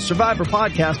official Survivor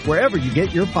podcast, wherever you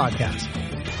get your podcasts.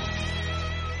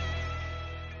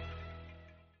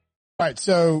 All right,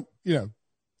 so,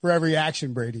 for every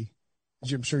action, Brady,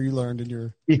 as I'm sure you learned in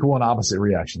your equal and opposite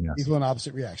reaction, yes. Equal and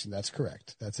opposite reaction. That's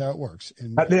correct. That's how it works.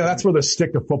 And that's where the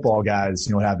stick to football guys,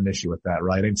 have an issue with that,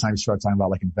 right? Anytime you start talking about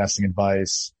like investing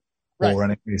advice or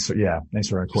any sort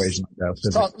of equation like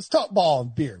that. Let's talk ball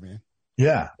and beer, man.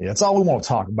 Yeah. That's all we want to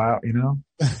talk about,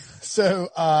 So,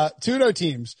 2-0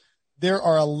 teams, there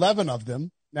are 11 of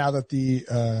them now that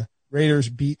the Raiders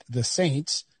beat the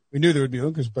Saints. We knew there would be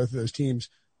one because both of those teams.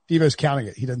 Devo's counting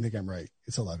it. He doesn't think I'm right.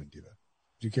 It's 11, Devo.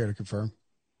 Do you care to confirm?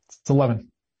 It's 11.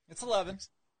 It's 11.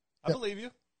 I believe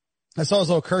you. I saw his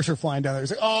little cursor flying down there.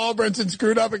 He's like, oh, Brinson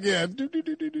screwed up again.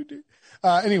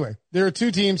 Anyway, there are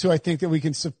two teams who I think that we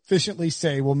can sufficiently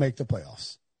say will make the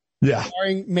playoffs. Yeah.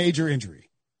 Barring major injury.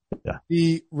 Yeah.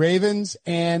 The Ravens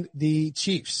and the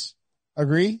Chiefs.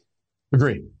 Agree?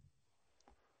 Agree.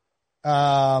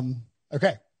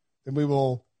 Okay. Then we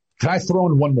will. Can I throw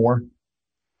in one more?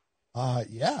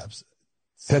 Yeah.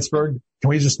 Pittsburgh. Can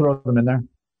we just throw them in there?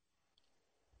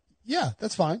 Yeah,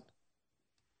 that's fine.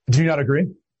 Do you not agree?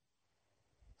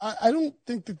 I don't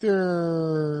think that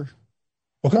they're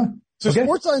okay. So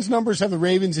Sportsline's numbers have the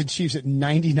Ravens and Chiefs at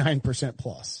 99%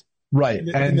 plus. Right.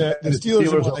 And the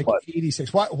Steelers are like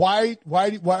 86. Why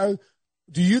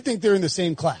do you think they're in the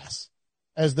same class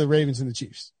as the Ravens and the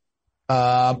Chiefs?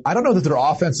 I don't know that their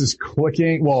offense is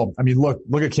clicking. Well, I mean, look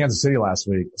at Kansas City last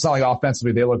week. It's not like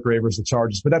offensively they look great versus the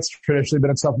Chargers, but that's traditionally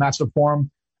been a tough matchup for them.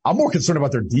 I'm more concerned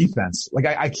about their defense. Like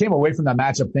I came away from that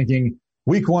matchup thinking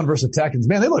week 1 versus the Texans,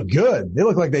 man, they look good. They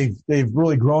look like they've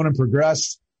really grown and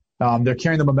progressed. They're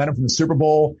carrying the momentum from the Super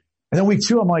Bowl. And then week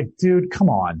 2, I'm like, dude, come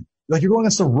on. Like you're going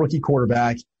against a rookie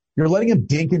quarterback. You're letting him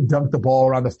dink and dunk the ball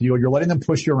around the field. You're letting them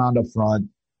push you around up front.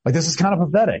 Like this is kind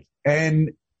of pathetic.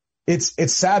 And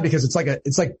it's sad because it's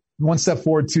like one step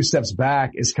forward, 2 steps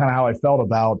back is kind of how I felt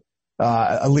about,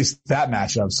 at least that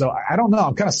matchup. So I don't know.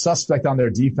 I'm kind of suspect on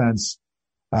their defense.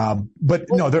 But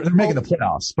no, they're making the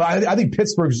playoffs, but I think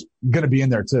Pittsburgh's going to be in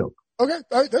there too. Okay.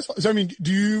 All right. That's fine. So, I mean,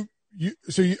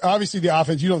 obviously the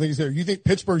offense, you don't think is there. You think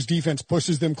Pittsburgh's defense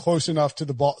pushes them close enough to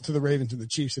the Ravens and the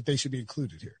Chiefs that they should be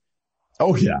included here?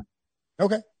 Oh yeah.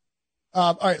 Okay.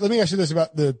 All right. Let me ask you this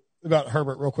about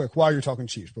Herbert real quick while you're talking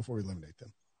Chiefs before we eliminate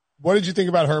them. What did you think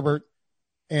about Herbert?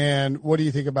 And what do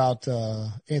you think about,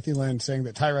 Anthony Lynn saying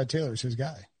that Tyrod Taylor is his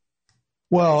guy?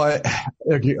 Well,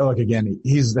 look, again,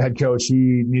 he's the head coach. He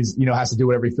needs, has to do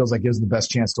whatever he feels like gives him the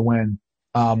best chance to win.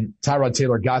 Tyrod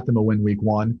Taylor got them a win week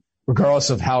 1,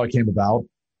 regardless of how it came about.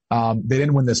 They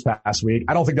didn't win this past week.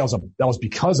 I don't think that was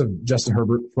because of Justin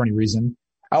Herbert for any reason.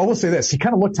 I will say this. He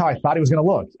kind of looked how I thought he was going to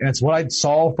look. And it's what I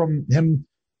saw from him,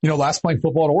 last playing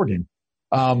football at Oregon.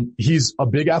 He's a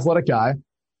big athletic guy.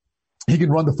 He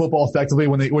can run the football effectively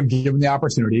when given the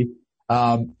opportunity.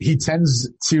 He tends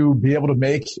to be able to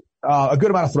make a good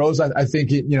amount of throws, I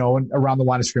think, around the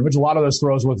line of scrimmage. A lot of those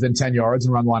throws were within 10 yards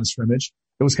and around the line of scrimmage.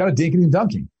 It was kind of dinking and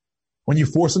dunking. When you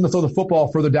force him to throw the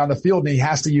football further down the field and he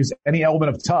has to use any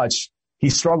element of touch, he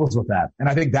struggles with that. And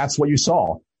I think that's what you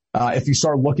saw. If you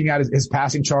start looking at his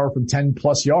passing chart from 10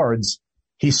 plus yards,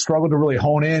 he struggled to really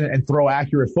hone in and throw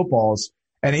accurate footballs.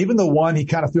 And even the one he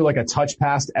kind of threw like a touch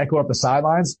pass to Eckler up the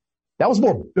sidelines, that was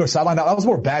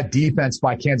more bad defense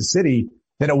by Kansas City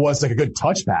than it was like a good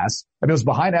touch pass. I mean, it was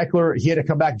behind Eckler. He had to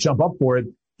come back, jump up for it.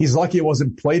 He's lucky it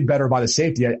wasn't played better by the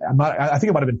safety. I think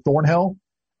it might have been Thornhill.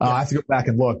 I have to go back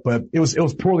and look, but it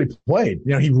was poorly played.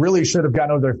 He really should have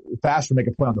gotten over there faster to make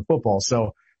a play on the football.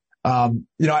 So, I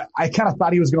kind of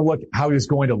thought he was going to look how he was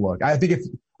going to look. I think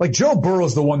Joe Burrow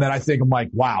is the one that I think I'm like,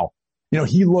 wow,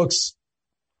 he looks,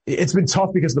 it's been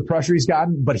tough because of the pressure he's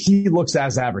gotten, but he looks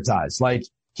as advertised. Like,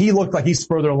 he looked like he's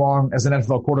further along as an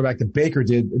NFL quarterback than Baker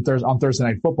did on Thursday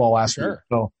Night Football last year.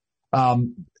 So,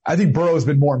 I think Burrow has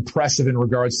been more impressive in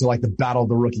regards to like the battle of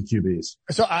the rookie QBs.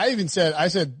 So I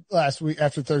said last week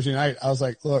after Thursday night, I was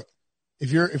like, look,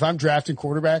 if I'm drafting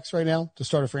quarterbacks right now to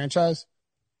start a franchise,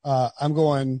 I'm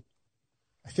going,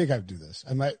 I think I would do this.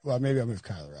 maybe I'll move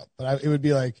Kyler up, but it would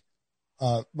be like,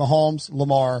 Mahomes,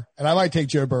 Lamar, and I might take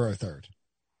Joe Burrow third.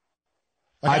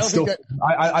 Like,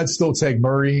 I'd still take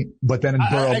Murray, but then in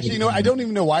Burrow. Actually, I don't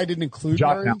even know why I didn't include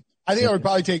Murray. Allen. I think I would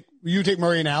probably take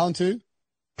Murray and Allen too.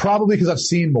 Probably because I've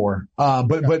seen more.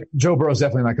 But Joe Burrow's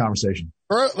definitely in that conversation.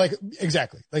 Burrow,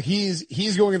 exactly. Like he's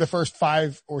going in the first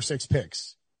 5 or 6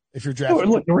 picks if you're drafting.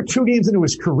 Look, there were 2 games into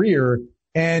his career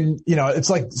and, it's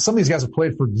like some of these guys have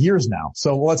played for years now.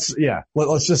 So let's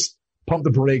just pump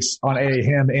the brakes on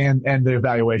him and the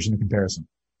evaluation and comparison.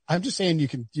 I'm just saying you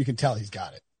can tell he's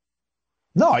got it.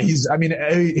 No, he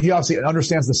obviously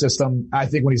understands the system. I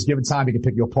think when he's given time, he can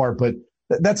pick you apart, but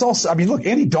that's also, look,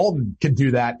 Andy Dalton can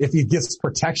do that if he gets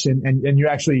protection and you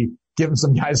actually give him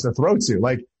some guys to throw to.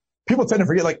 Like, people tend to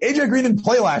forget, like, AJ Green didn't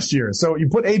play last year. So you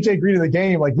put AJ Green in the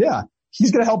game, like, yeah,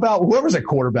 he's going to help out whoever's at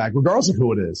quarterback, regardless of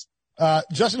who it is.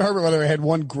 Justin Herbert, by the way, had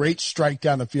one great strike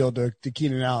down the field to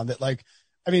Keenan Allen that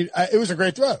it was a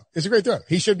great throw. It's a great throw.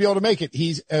 He should be able to make it.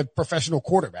 He's a professional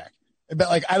quarterback.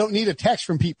 But I don't need a text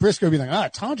from Pete Prisco being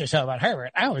like, Tom just said about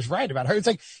Herbert. I was right about her. It's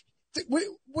like,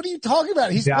 What are you talking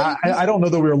about? I don't know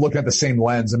that we were looking at the same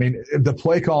lens. I mean, the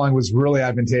play calling was really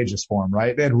advantageous for him,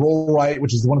 right? They had roll right,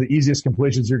 which is one of the easiest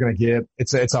completions you're going to get.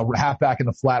 It's a halfback in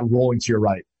the flat rolling to your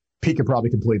right. Pete could probably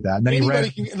complete that. And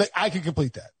then I could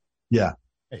complete that. Yeah.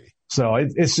 Maybe. So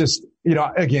it's just,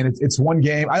 again, it's one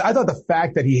game. I thought the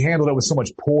fact that he handled it with so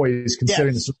much poise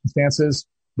considering the circumstances,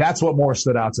 that's what more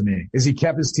stood out to me, is he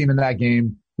kept his team in that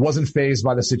game, wasn't fazed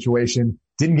by the situation,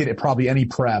 didn't get probably any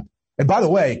prep. And by the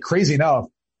way, crazy enough,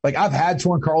 like I've had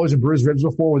torn cartilage and bruised ribs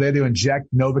before where they had to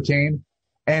inject Novocaine.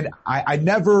 And I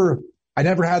never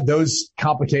had those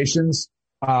complications,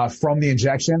 from the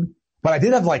injection, but I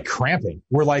did have like cramping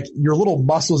where like your little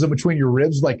muscles in between your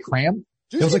ribs like cramp.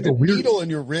 It was like a needle in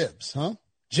your ribs, huh?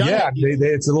 Giant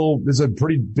it's a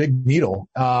pretty big needle.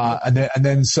 And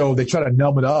then so they try to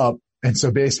numb it up. And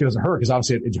so basically it doesn't hurt because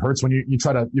obviously it hurts when you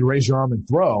try to raise your arm and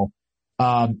throw.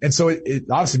 And so it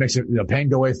obviously makes the pain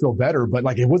go away, feel better, but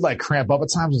like it would like cramp up at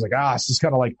times. It's like, it's just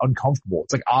kind of like uncomfortable.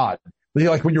 It's like odd.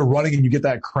 Like when you're running and you get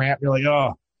that cramp, you're like,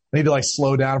 I need to like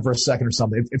slow down for a second or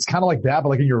something. It's kind of like that, but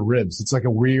like in your ribs. It's like a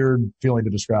weird feeling to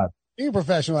describe. Being a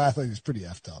professional athlete is pretty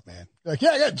effed up, man. Like,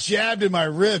 I got jabbed in my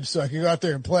ribs so I can go out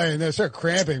there and play and then start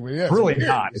cramping. But it's really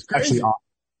not. It's actually awesome.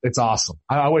 It's awesome.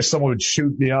 I wish someone would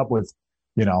shoot me up with,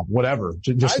 whatever.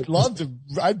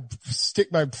 I'd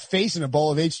stick my face in a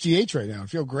bowl of HGH right now. I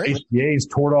feel great. HGH,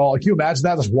 Toradol. Can you imagine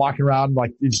that? Just walking around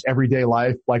like just everyday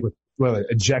life, like with an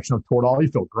injection of Toradol. You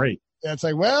feel great. Yeah, it's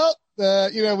like,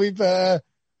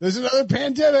 there's another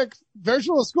pandemic,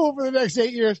 virtual school for the next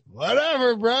 8 years.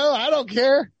 Whatever, bro. I don't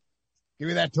care. Give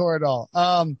me that Toradol.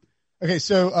 Okay.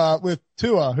 So, with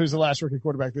Tua, who's the last rookie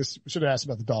quarterback, this should have asked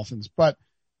about the Dolphins, but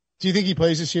do you think he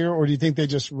plays this year or do you think they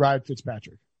just ride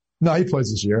Fitzpatrick? No, he plays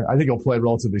this year. I think he'll play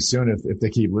relatively soon if they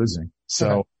keep losing.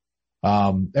 So,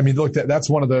 okay. Look, that's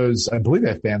one of those, I believe they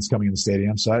have fans coming in the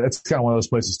stadium. So it's kind of one of those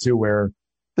places too where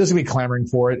there's going to be clamoring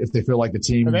for it if they feel like the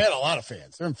team. But they had a lot of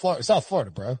fans. They're in Florida, South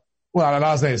Florida, bro. Well, and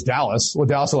I was saying it's Dallas. Well,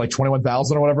 Dallas had like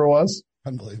 21,000 or whatever it was.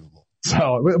 Unbelievable.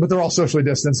 So, but they're all socially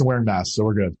distanced and wearing masks, so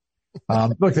we're good.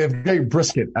 Look, they have great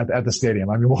brisket at the stadium.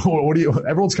 I mean, what do you,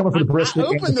 everyone's coming for the brisket.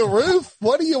 Open the roof.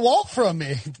 What do you want from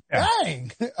me? Yeah.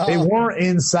 Dang. They weren't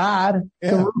inside.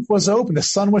 Yeah. The roof was open. The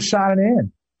sun was shining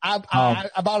in. I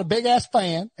bought a big ass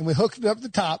fan and we hooked it up at the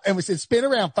top and we said spin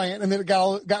around fan and then it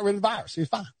got rid of the virus. It was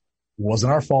fine.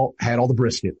 Wasn't our fault. Had all the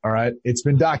brisket. All right. It's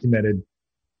been documented.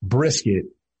 Brisket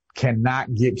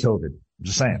cannot get COVID. I'm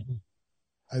just saying.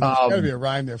 There's gotta be a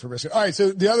rhyme there for brisket. All right.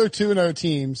 So the other 2-0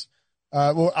 teams,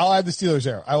 I'll add the Steelers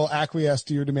there. I will acquiesce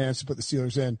to your demands to put the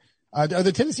Steelers in. Are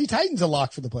the Tennessee Titans a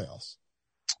lock for the playoffs?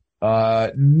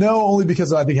 No, only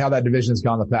because I think how that division has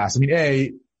gone in the past. I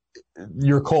mean,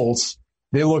 your Colts,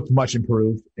 they looked much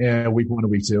improved in week 1 and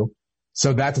week 2.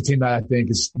 So that's a team that I think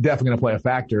is definitely going to play a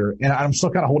factor. And I'm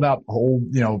still kind of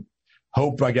holding out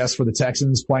hope, I guess, for the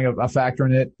Texans playing a factor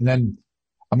in it. And then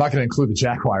I'm not going to include the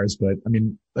Jaguars, but I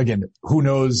mean, again, who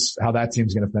knows how that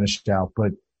team's going to finish out.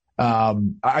 But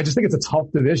I just think it's a tough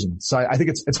division. So I think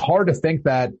it's hard to think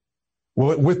that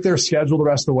with their schedule the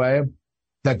rest of the way,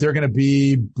 that they're going to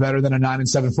be better than a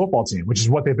 9-7 football team, which is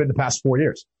what they've been the past 4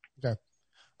 years. Okay.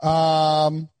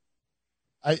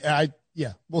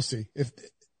 Yeah, we'll see. If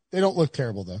they don't look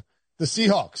terrible though. The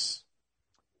Seahawks.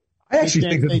 I actually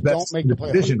think they're the best in the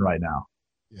division right now.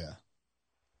 Yeah.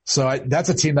 So that's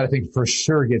a team that I think for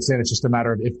sure gets in. It's just a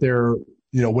matter of if they're,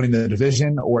 winning the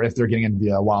division or if they're getting into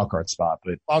the wild card spot.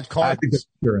 But I think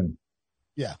they're in.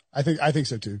 Yeah, I think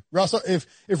so too. Russell, if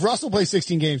Russell plays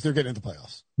 16 games, they're getting into the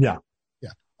playoffs. Yeah.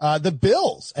 Yeah. The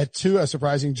Bills at 2, a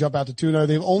surprising jump out to 2-0.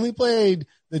 They've only played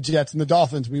the Jets and the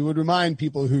Dolphins. We would remind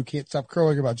people who can't stop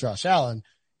crowing about Josh Allen.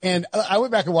 And I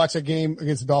went back and watched that game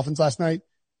against the Dolphins last night.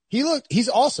 He's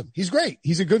awesome. He's great.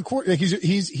 He's a good quarterback. He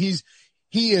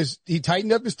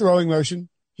tightened up his throwing motion.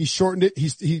 He shortened it.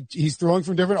 He's throwing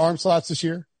from different arm slots this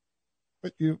year.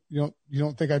 But you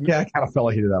don't think I knew? Yeah, I kind of felt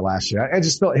like he did that last year. I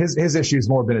just felt his issue has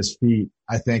more been his feet,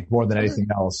 I think, more than anything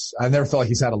else. I never felt like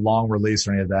he's had a long release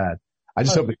or any of that. I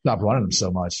just hope they stop running him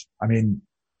so much. I mean,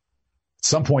 at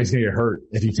some point he's going to get hurt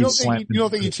if he keeps slamming. You don't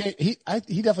think he changed?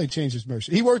 He definitely changed his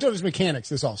motion. He worked on his mechanics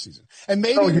this offseason. And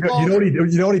maybe you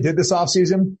know what he did this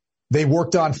offseason? They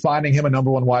worked on finding him a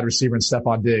number 1 wide receiver in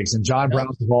Stephon Diggs, and John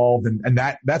Brown's involved, and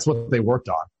that's what they worked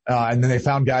on. And then they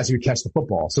found guys who could catch the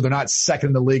football. So they're not second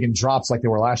in the league in drops like they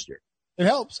were last year. It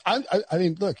helps. I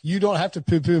mean, look, you don't have to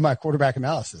poo-poo my quarterback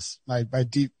analysis, my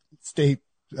deep state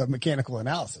mechanical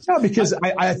analysis. No, because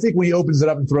I think when he opens it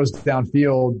up and throws it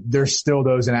downfield, there's still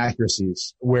those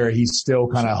inaccuracies where he's still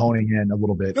kind of honing in a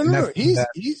little bit. No.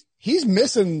 He's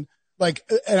missing,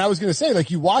 and I was going to say,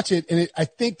 you watch it, and I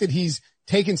think that he's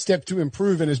taken steps to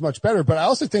improve and is much better. But I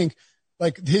also think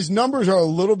like his numbers are a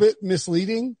little bit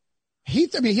misleading. He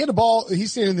had a ball.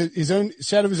 He's in his own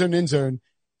shadow of his own end zone,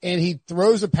 and he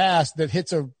throws a pass that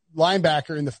hits a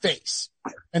linebacker in the face,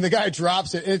 and the guy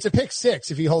drops it, and it's a pick six.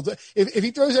 If he holds it, if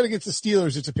he throws it against the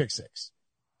Steelers, it's a pick six.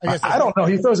 I don't know.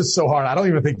 He throws it so hard. I don't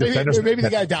even think defenders. Maybe the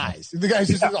guy dies. The guy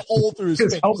just has a hole through his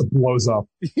face. His helmet blows up.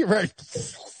 Right.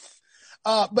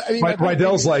 But I mean,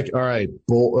 Rydell's like, all right,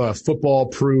 football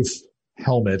proof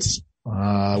helmets. We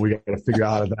got to figure out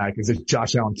how to that because if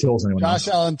Josh Allen kills anyone. Josh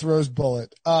Allen throws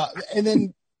bullet. And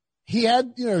then he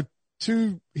had,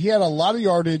 he had a lot of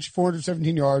yardage,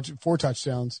 417 yards, 4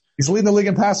 touchdowns. He's leading the league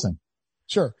in passing.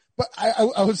 Sure. But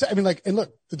I would say, I mean, like, and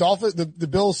look, the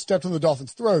Bills stepped on the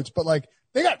Dolphins' throats, but like,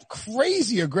 they got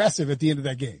crazy aggressive at the end of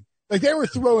that game. Like they were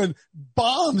throwing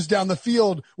bombs down the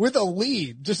field with a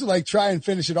lead just to like try and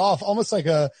finish it off. Almost like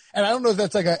and I don't know if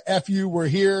that's like a FU, we're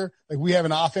here. Like we have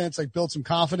an offense, like build some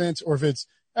confidence, or if it's,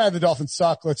 the Dolphins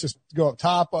suck. Let's just go up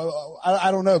top.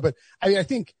 I don't know, but I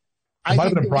think. It might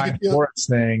have been a Brian Flores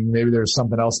thing. Maybe there's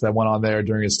something else that went on there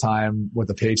during his time with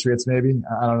the Patriots. Maybe.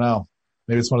 I don't know.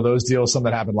 Maybe it's one of those deals, something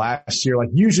that happened last year. Like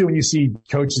usually when you see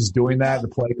coaches doing that, the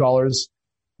play callers,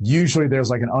 usually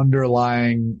there's like an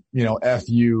underlying,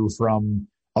 FU from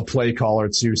a play caller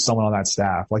to someone on that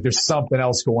staff. Like there's something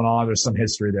else going on. There's some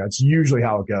history there. It's usually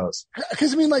how it goes.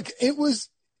 Cause I mean, like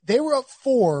they were up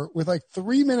 4 with like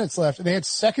 3 minutes left and they had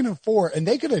 2nd and 4 and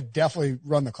they could have definitely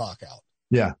run the clock out.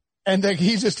 Yeah. And then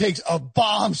he just takes a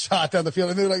bomb shot down the field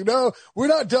and they're like, no, we're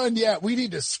not done yet. We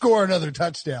need to score another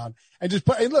touchdown and just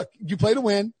play. And look, you play to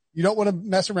win. You don't want to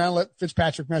mess around, let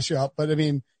Fitzpatrick mess you up. But I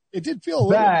mean, it did feel a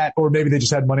little that, or maybe they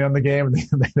just had money on the game and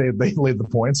they laid the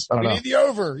points. I don't know. We need the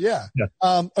over. Yeah.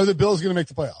 Are the Bills going to make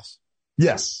the playoffs?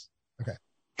 Yes. Okay.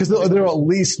 Because there'll at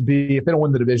least be, if they don't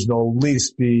win the division, they'll at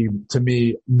least be, to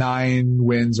me, 9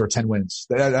 wins or 10 wins.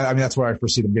 I mean, that's where I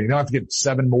foresee them getting. They don't have to get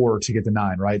 7 more to get to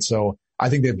 9, right? So I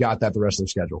think they've got that the rest of their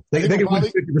schedule. They can win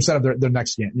 50% of their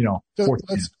next game, So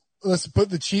let's put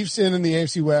the Chiefs in the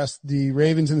AFC West, the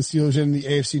Ravens and the Steelers in the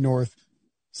AFC North.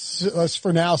 So let's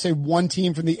for now say one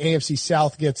team from the AFC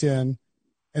South gets in,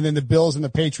 and then the Bills and the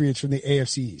Patriots from the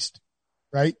AFC East,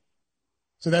 right?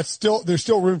 So there's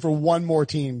still room for one more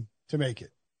team to make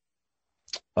it.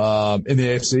 In the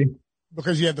AFC?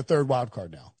 Because you have the 3rd wild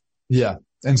card now. Yeah.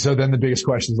 And so then the biggest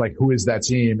question is like, who is that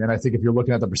team? And I think if you're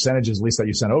looking at the percentages, at least that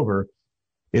you sent over,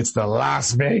 it's the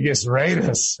Las Vegas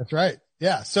Raiders. That's right.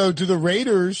 Yeah. So are the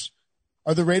Raiders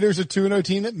a 2-0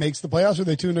 team that makes the playoffs, or are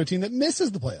they a 2-0 team that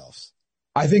misses the playoffs?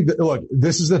 I think that, look,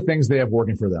 this is the things they have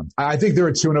working for them. I think they're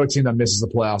a 2-0 team that misses the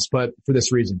playoffs, but for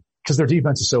this reason, because their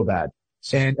defense is so bad.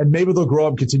 And maybe they'll grow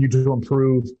up and continue to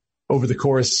improve over the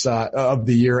course of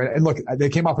the year. And look, they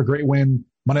came off a great win,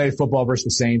 Monday Night Football versus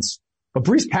the Saints. But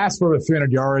Brees passed for over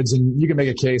 300 yards, and you can make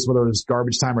a case whether it was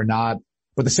garbage time or not.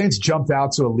 But the Saints jumped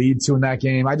out to a lead 2 in that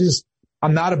game.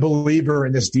 I'm not a believer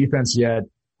in this defense yet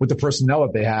with the personnel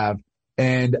that they have.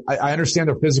 And I understand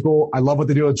they're physical. I love what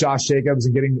they do with Josh Jacobs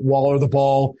and getting Waller the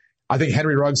ball. I think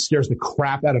Henry Ruggs scares the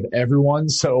crap out of everyone.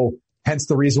 So hence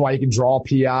the reason why you can draw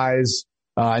PIs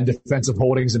and defensive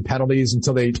holdings and penalties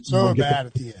until they get bad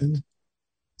at the end.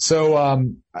 So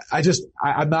I'm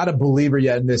not a believer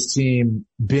yet in this team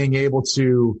being able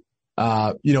to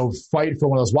fight for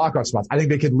one of those walkout spots. I think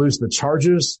they could lose the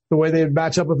Chargers the way they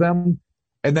match up with them.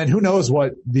 And then who knows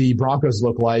what the Broncos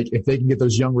look like if they can get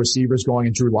those young receivers going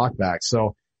and Drew Lock back.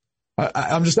 So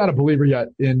I'm just not a believer yet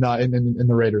in the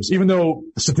Raiders, even though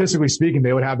statistically speaking,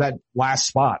 they would have that last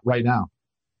spot right now.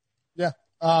 Yeah.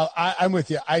 I'm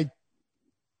with you.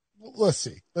 Let's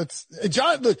see.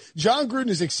 John Gruden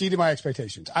has exceeded my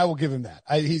expectations. I will give him that.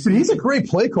 He's a great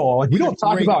play caller. Like we don't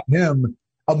talk about him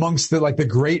amongst the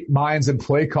great minds and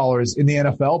play callers in the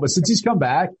NFL, but since he's come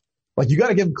back, like you got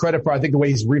to give him credit for, I think, the way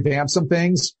he's revamped some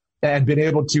things and been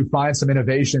able to find some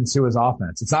innovation to his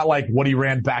offense. It's not like what he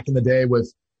ran back in the day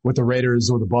with the Raiders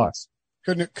or the Bucs.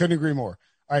 Couldn't agree more.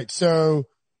 All right. So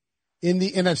in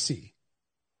the NFC,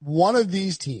 one of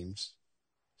these teams,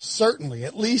 certainly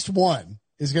at least one,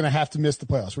 is going to have to miss the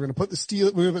playoffs. We're going to put the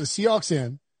Seahawks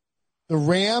in. The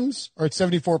Rams are at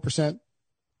 74%.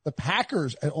 The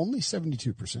Packers at only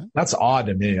 72%. That's odd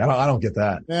to me. I don't get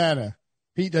that. No.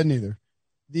 Pete doesn't either.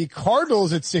 The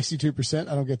Cardinals at 62%.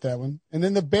 I don't get that one. And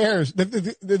then the Bears,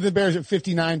 the Bears at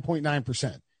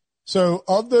 59.9%. So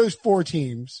of those 4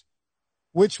 teams,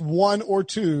 which 1 or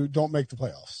 2 don't make the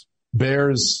playoffs?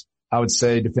 Bears, I would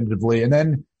say definitively. And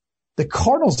then the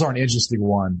Cardinals are an interesting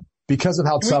one because of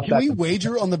how tough Can we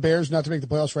wager on the Bears not to make the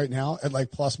playoffs right now at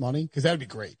plus money? Cause that'd be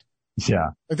great.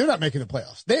 Yeah. Like they're not making the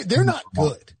playoffs. They're not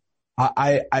good.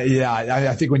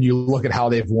 I think when you look at how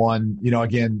they've won,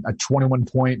 again, a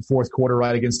 21-point fourth quarter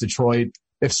right against Detroit.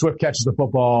 If Swift catches the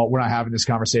football, we're not having this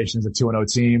conversation as a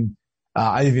 2-0 team.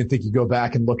 I even think you go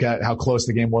back and look at how close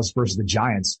the game was versus the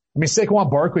Giants. I mean,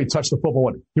 Saquon Barkley touched the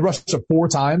football. He rushed it 4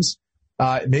 times.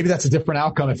 Maybe that's a different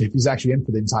outcome if he's actually in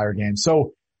for the entire game.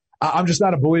 So I'm just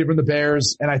not a believer in the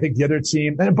Bears. And I think the other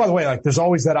team, and by the way, there's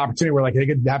always that opportunity where they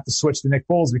could have to switch to Nick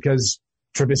Foles because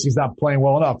Trubisky's not playing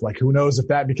well enough. Who knows if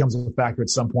that becomes a factor at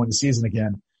some point in the season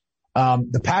again.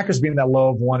 The Packers being that low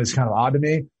of 1 is kind of odd to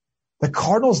me. The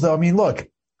Cardinals, though, I mean, look,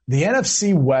 the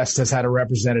NFC West has had a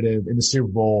representative in the Super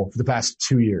Bowl for the past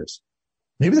 2 years.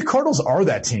 Maybe the Cardinals are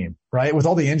that team, right? With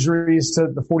all the injuries to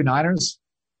the 49ers.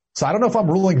 So I don't know if I'm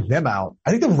ruling them out.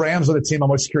 I think the Rams are the team I'm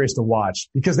most curious to watch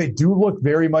because they do look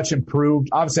very much improved,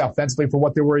 obviously offensively for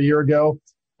what they were a year ago.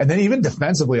 And then even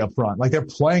defensively up front, they're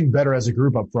playing better as a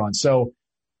group up front. So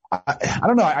I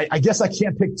don't know. I guess I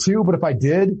can't pick 2, but if I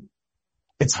did,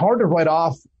 it's hard to write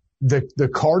off the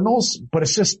Cardinals, but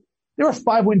it's just, they were a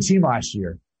 5-win team last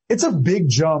year. It's a big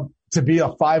jump to be a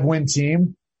 5-win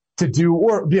team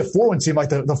or be a 4-win team like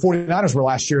the 49ers were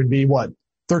last year and be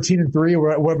 13-3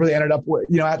 or whatever they ended up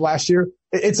at last year.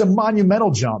 It's a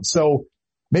monumental jump. So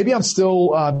maybe I'm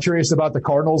still curious about the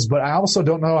Cardinals, but I also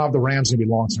don't know how the Rams are going to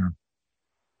be long term.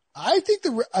 I think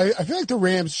I feel like the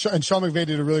Rams and Sean McVay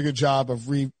did a really good job of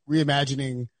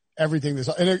reimagining everything.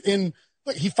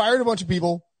 Look, he fired a bunch of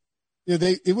people.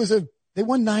 They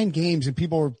won 9 games and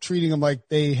people were treating them like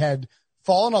they had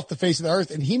fallen off the face of the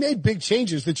earth. And he made big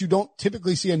changes that you don't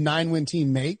typically see a 9-win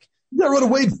team make. You got rid of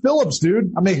Wade Phillips,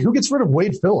 dude. I mean, who gets rid of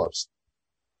Wade Phillips?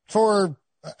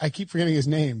 I keep forgetting his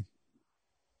name.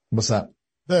 What's that?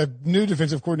 The new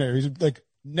defensive coordinator. He's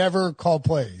never called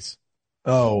plays.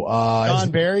 Oh,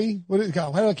 John Barry. I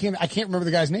can't remember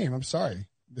the guy's name. I'm sorry,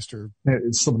 Mr.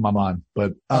 It's slipping my mind,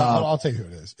 but I'll tell you who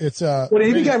it is. It's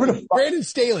Brandon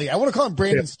Staley. I want to call him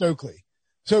Brandon Stokely.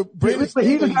 So Brandon Staley,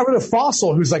 he even got rid of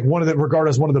Fossil, who's regarded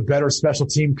as one of the better special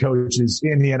team coaches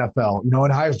in the NFL.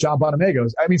 And hires John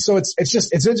Bonamegos. I mean, so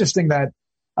it's interesting that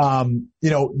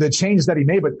the changes that he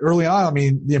made, but early on, I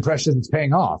mean, the impression is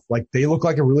paying off. They look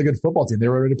like a really good football team. They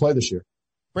were ready to play this year.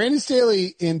 Brandon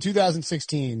Staley in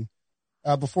 2016.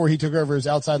 Before he took over as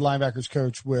outside linebackers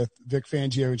coach with Vic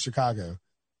Fangio in Chicago,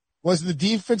 was the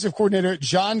defensive coordinator at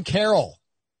John Carroll.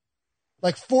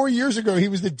 4 years ago, he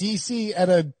was the DC at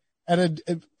a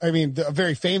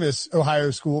very famous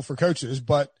Ohio school for coaches,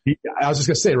 but I was just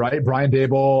going to say, right? Brian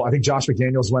Daboll, I think Josh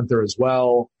McDaniels went there as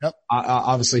well. Yep.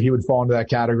 Obviously he would fall into that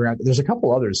category. There's a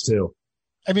couple others too.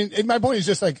 I mean, my point is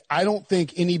just I don't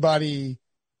think anybody,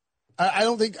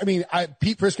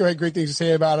 Pete Prisco had great things to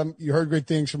say about him. You heard great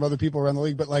things from other people around the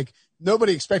league, but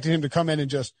nobody expected him to come in and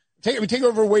just take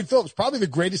over Wade Phillips, probably the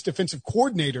greatest defensive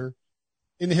coordinator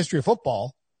in the history of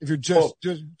football. If you're just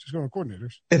going with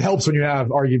coordinators, it helps when you have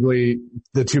arguably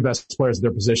the 2 best players at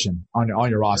their position on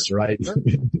your roster, right? Sure.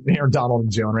 Aaron Donald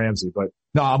and Jalen Ramsey. But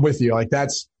no, I'm with you.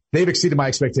 They've exceeded my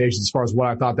expectations as far as what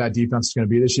I thought that defense was going to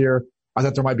be this year. I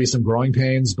thought there might be some growing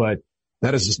pains, but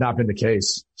that has just not been the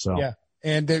case. So yeah.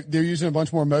 And they're using a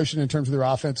bunch more motion in terms of their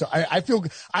offense. So I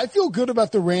feel good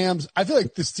about the Rams. I feel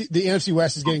like the NFC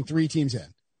West is getting 3 teams in.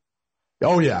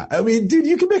 Oh yeah. I mean, dude,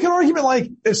 you can make an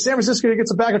argument if San Francisco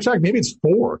gets a back of track, maybe it's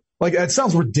 4. That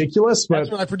sounds ridiculous, but that's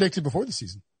what I predicted before the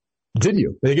season. Did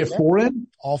you? They get 4 in?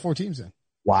 All 4 teams in.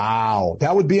 Wow.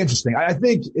 That would be interesting. I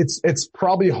think it's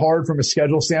probably hard from a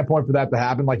schedule standpoint for that to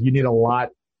happen. You need a lot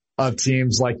of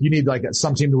teams. You need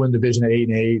some team to win division at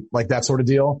 8-8, that sort of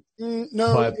deal.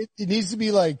 No, but it needs to be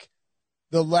the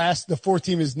 4th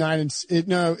team is 9 and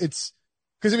it's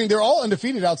because they're all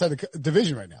undefeated outside the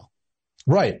division right now.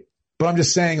 Right. But I'm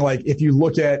just saying, if you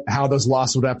look at how those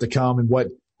losses would have to come and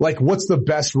what's the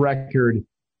best record,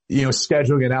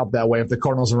 scheduling it out that way if the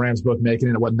Cardinals and Rams both making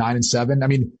it at 9-7? I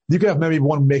mean, you could have maybe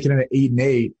one making it at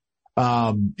 8-8.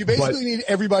 You basically need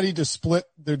everybody to split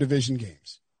their division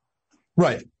games.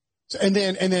 Right. So, and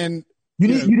then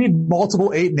you need multiple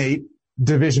 8-8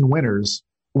 division winners,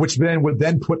 which then would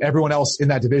put everyone else in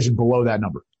that division below that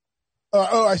number.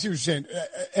 I see what you're saying.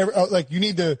 You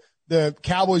need the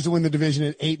Cowboys to win the division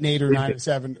at 8-8 or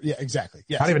 9-7. Yeah, exactly.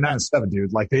 Yeah. Not even 9-7,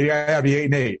 dude. They gotta be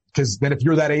 8-8. Cause then if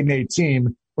you're that 8-8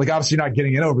 team, obviously you're not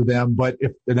getting in over them, but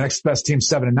if the next best team's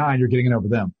 7-9, you're getting in over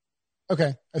them.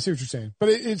 Okay. I see what you're saying. But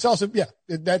it's also,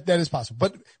 that is possible.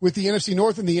 But with the NFC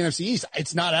North and the NFC East,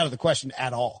 it's not out of the question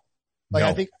at all. No.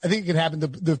 I think it can happen.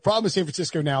 The problem with San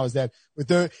Francisco now is that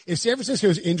if San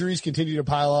Francisco's injuries continue to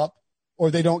pile up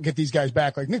or they don't get these guys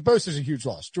back, Nick Bosa is a huge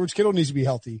loss. George Kittle needs to be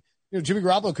healthy. Jimmy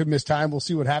Garoppolo could miss time. We'll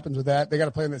see what happens with that. They got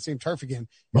to play on that same turf again.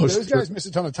 If those guys miss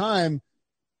a ton of time,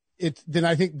 then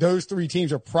I think those three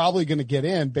teams are probably going to get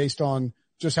in based on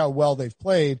just how well they've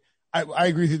played. I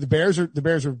agree with you. The Bears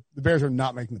are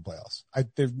not making the playoffs.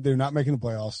 They're not making the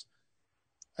playoffs.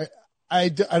 I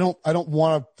don't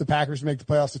want the Packers to make the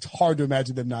playoffs. It's hard to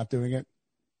imagine them not doing it.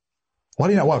 Why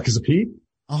do you not want? Because of Pete?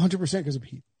 100% because of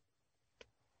Pete.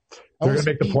 They're going to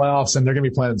make the playoffs and they're going to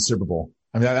be playing in the Super Bowl.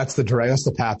 I mean, that's the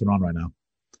path they're on right now.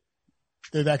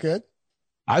 They're that good?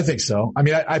 I think so. I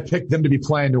mean, I picked them to be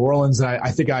playing New Orleans, and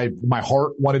I think my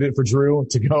heart wanted it for Drew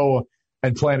to go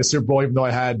and play in a Super Bowl, even though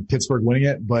I had Pittsburgh winning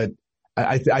it. But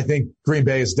I think Green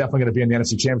Bay is definitely going to be in the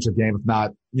NFC Championship game, if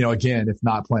not, if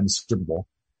not playing the Super Bowl.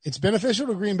 It's beneficial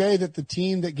to Green Bay that the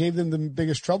team that gave them the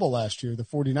biggest trouble last year, the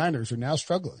 49ers, are now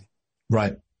struggling.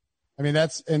 Right. I mean,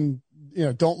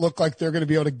 don't look like they're going to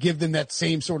be able to give them that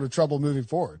same sort of trouble moving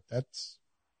forward. That's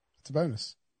a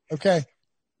bonus. Okay.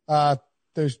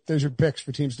 There's your picks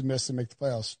for teams to miss and make the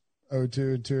playoffs.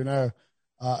 0-2 and 2-0.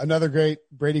 Another great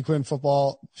Brady Quinn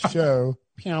football show.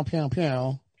 Pew, pew,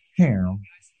 pew. Pew.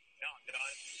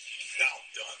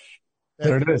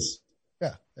 There it is.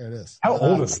 Yeah, there it is. How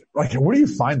old is it? Like, where do you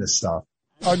find this stuff?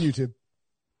 On YouTube.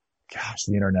 Gosh,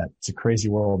 the internet. It's a crazy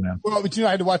world, man. Well, but I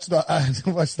had to watch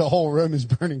the whole Rome is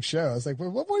Burning show. I was like,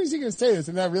 well, what point is he going to say this?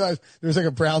 And then I realized there was like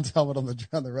a Browns helmet on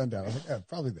the rundown. I was like, yeah,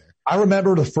 probably there. I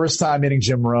remember the first time meeting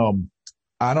Jim Rome.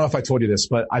 I don't know if I told you this,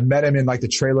 but I met him in like the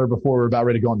trailer before we were about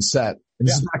ready to go on the set. And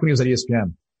this is back when he was at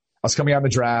ESPN. I was coming out in the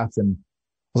draft and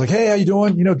I was like, hey, how you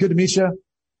doing? Good to meet you.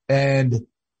 And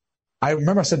I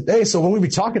remember I said, hey, so what will we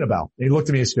be talking about? And he looked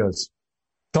at me and he goes,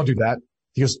 don't do that.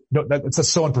 He goes, no, that's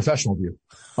so unprofessional of you.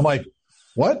 I'm like,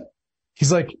 what?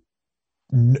 He's like,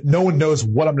 no one knows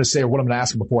what I'm going to say or what I'm going to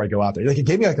ask him before I go out there. Like, he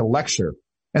gave me like a lecture.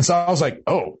 And so I was like,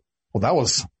 oh, well, that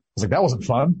wasn't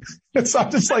fun. And so I'm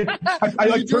just like, I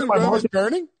like turned my market.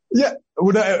 Burning? Yeah.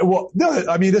 Well, no,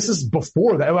 I mean, this is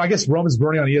before that. I guess Rome is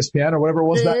Burning on ESPN or whatever it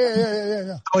was.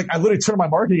 Yeah. Like, I literally turned my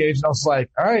marketing agent. I was like,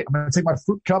 all right, I'm going to take my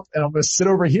fruit cup and I'm going to sit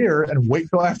over here and wait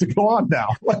till I have to go on now.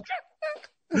 Like,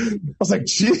 I was like,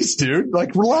 geez, dude,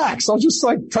 like, relax. I was just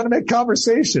like trying to make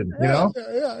conversation, Yeah.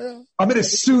 I'm in a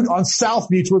suit on South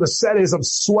Beach where the set is. I'm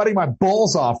sweating my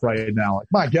balls off right now. Like,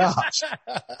 my gosh.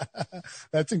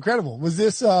 That's incredible. Was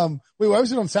this, why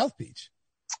was it on South Beach?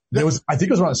 I think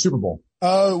it was around the Super Bowl.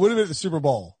 Oh, it would have been at the Super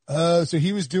Bowl. So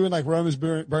he was doing like Rome is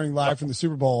Burning live from the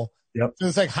Super Bowl. Yep. So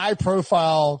it's like high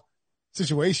profile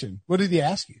situation. What did he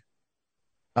ask you?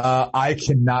 I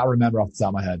cannot remember off the top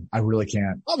of my head. I really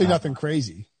can't. Probably nothing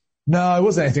crazy. No, it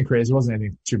wasn't anything crazy. It wasn't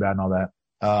anything too bad and all that.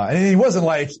 And he wasn't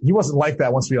like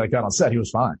that once we like got on set. He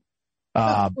was fine.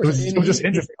 It was just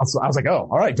interesting. I was like, oh,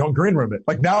 all right, don't green room it.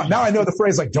 Like now I know the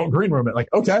phrase like don't green room it. Like,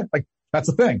 okay, like that's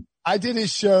a thing. I did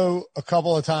his show a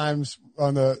couple of times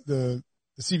on the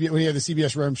CBS, when he had the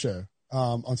CBS Rome show,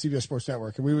 on CBS Sports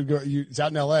Network. And we would go, it's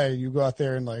out in LA. You go out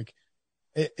there and like,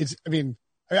 I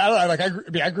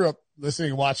grew up listening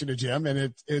and watching to Jim,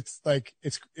 and it's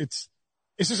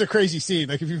just a crazy scene.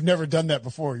 Like if you've never done that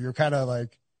before, you're kind of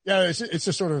like, yeah, it's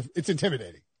just sort of, it's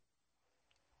intimidating.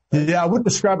 Yeah, I wouldn't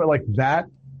describe it like that.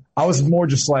 I was more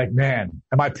just like, man,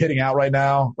 am I pitting out right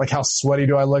now? Like how sweaty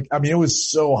do I look? I mean, it was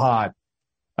so hot.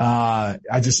 I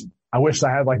wish I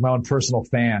had like my own personal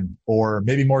fan or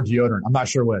maybe more deodorant. I'm not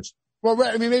sure which. Well,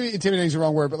 right. I mean, maybe intimidating is the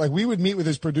wrong word, but like we would meet with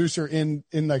his producer in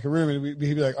like a room and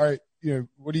he'd be like, all right,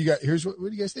 what do you got? What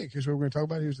do you guys think? Here's what we're going to talk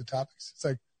about. Here's the topics. It's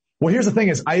like, well, here's the thing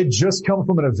is I had just come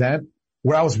from an event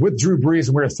where I was with Drew Brees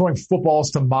and we were throwing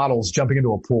footballs to models jumping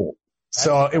into a pool.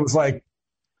 So it was like,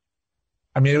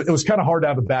 I mean, it was kind of hard to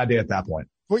have a bad day at that point.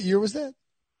 What year was that?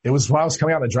 It was when I was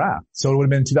coming out of the draft. So it would have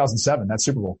been 2007, that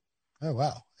Super Bowl. Oh,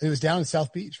 wow. It was down in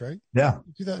South Beach, right? Yeah.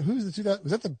 Who was the 2000?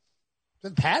 Was that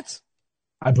the Pats?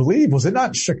 I believe. Was it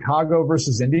not Chicago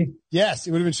versus Indy? Yes.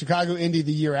 It would have been Chicago Indy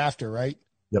the year after, right?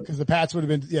 Yep. Because the Pats would have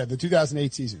been, the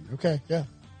 2008 season. Okay. Yeah.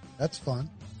 That's fun.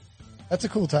 That's a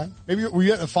cool time. Maybe were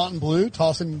you at the Fontainebleau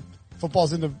tossing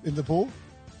footballs in the pool?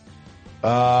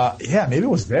 Yeah, maybe it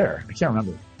was there. I can't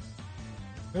remember.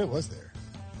 But it was there.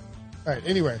 All right.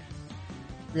 Anyway,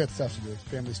 we got stuff to do.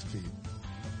 Families to feed.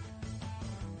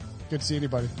 Good to see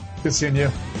anybody. Good seeing you.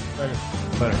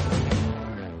 Later.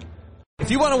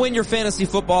 If you want to win your fantasy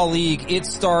football league, it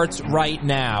starts right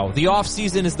now. The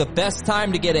offseason is the best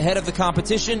time to get ahead of the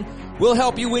competition. We'll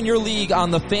help you win your league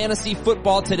on the Fantasy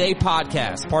Football Today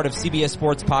podcast, part of CBS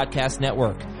Sports Podcast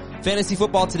Network. Fantasy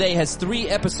Football Today has 3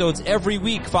 episodes every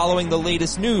week following the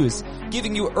latest news,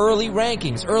 giving you early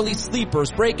rankings, early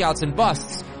sleepers, breakouts, and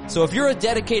busts. So if you're a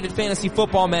dedicated fantasy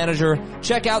football manager,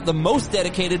 check out the most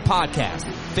dedicated podcast,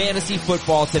 Fantasy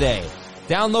Football Today.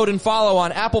 Download and follow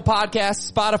on Apple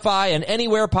Podcasts, Spotify, and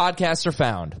anywhere podcasts are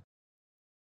found.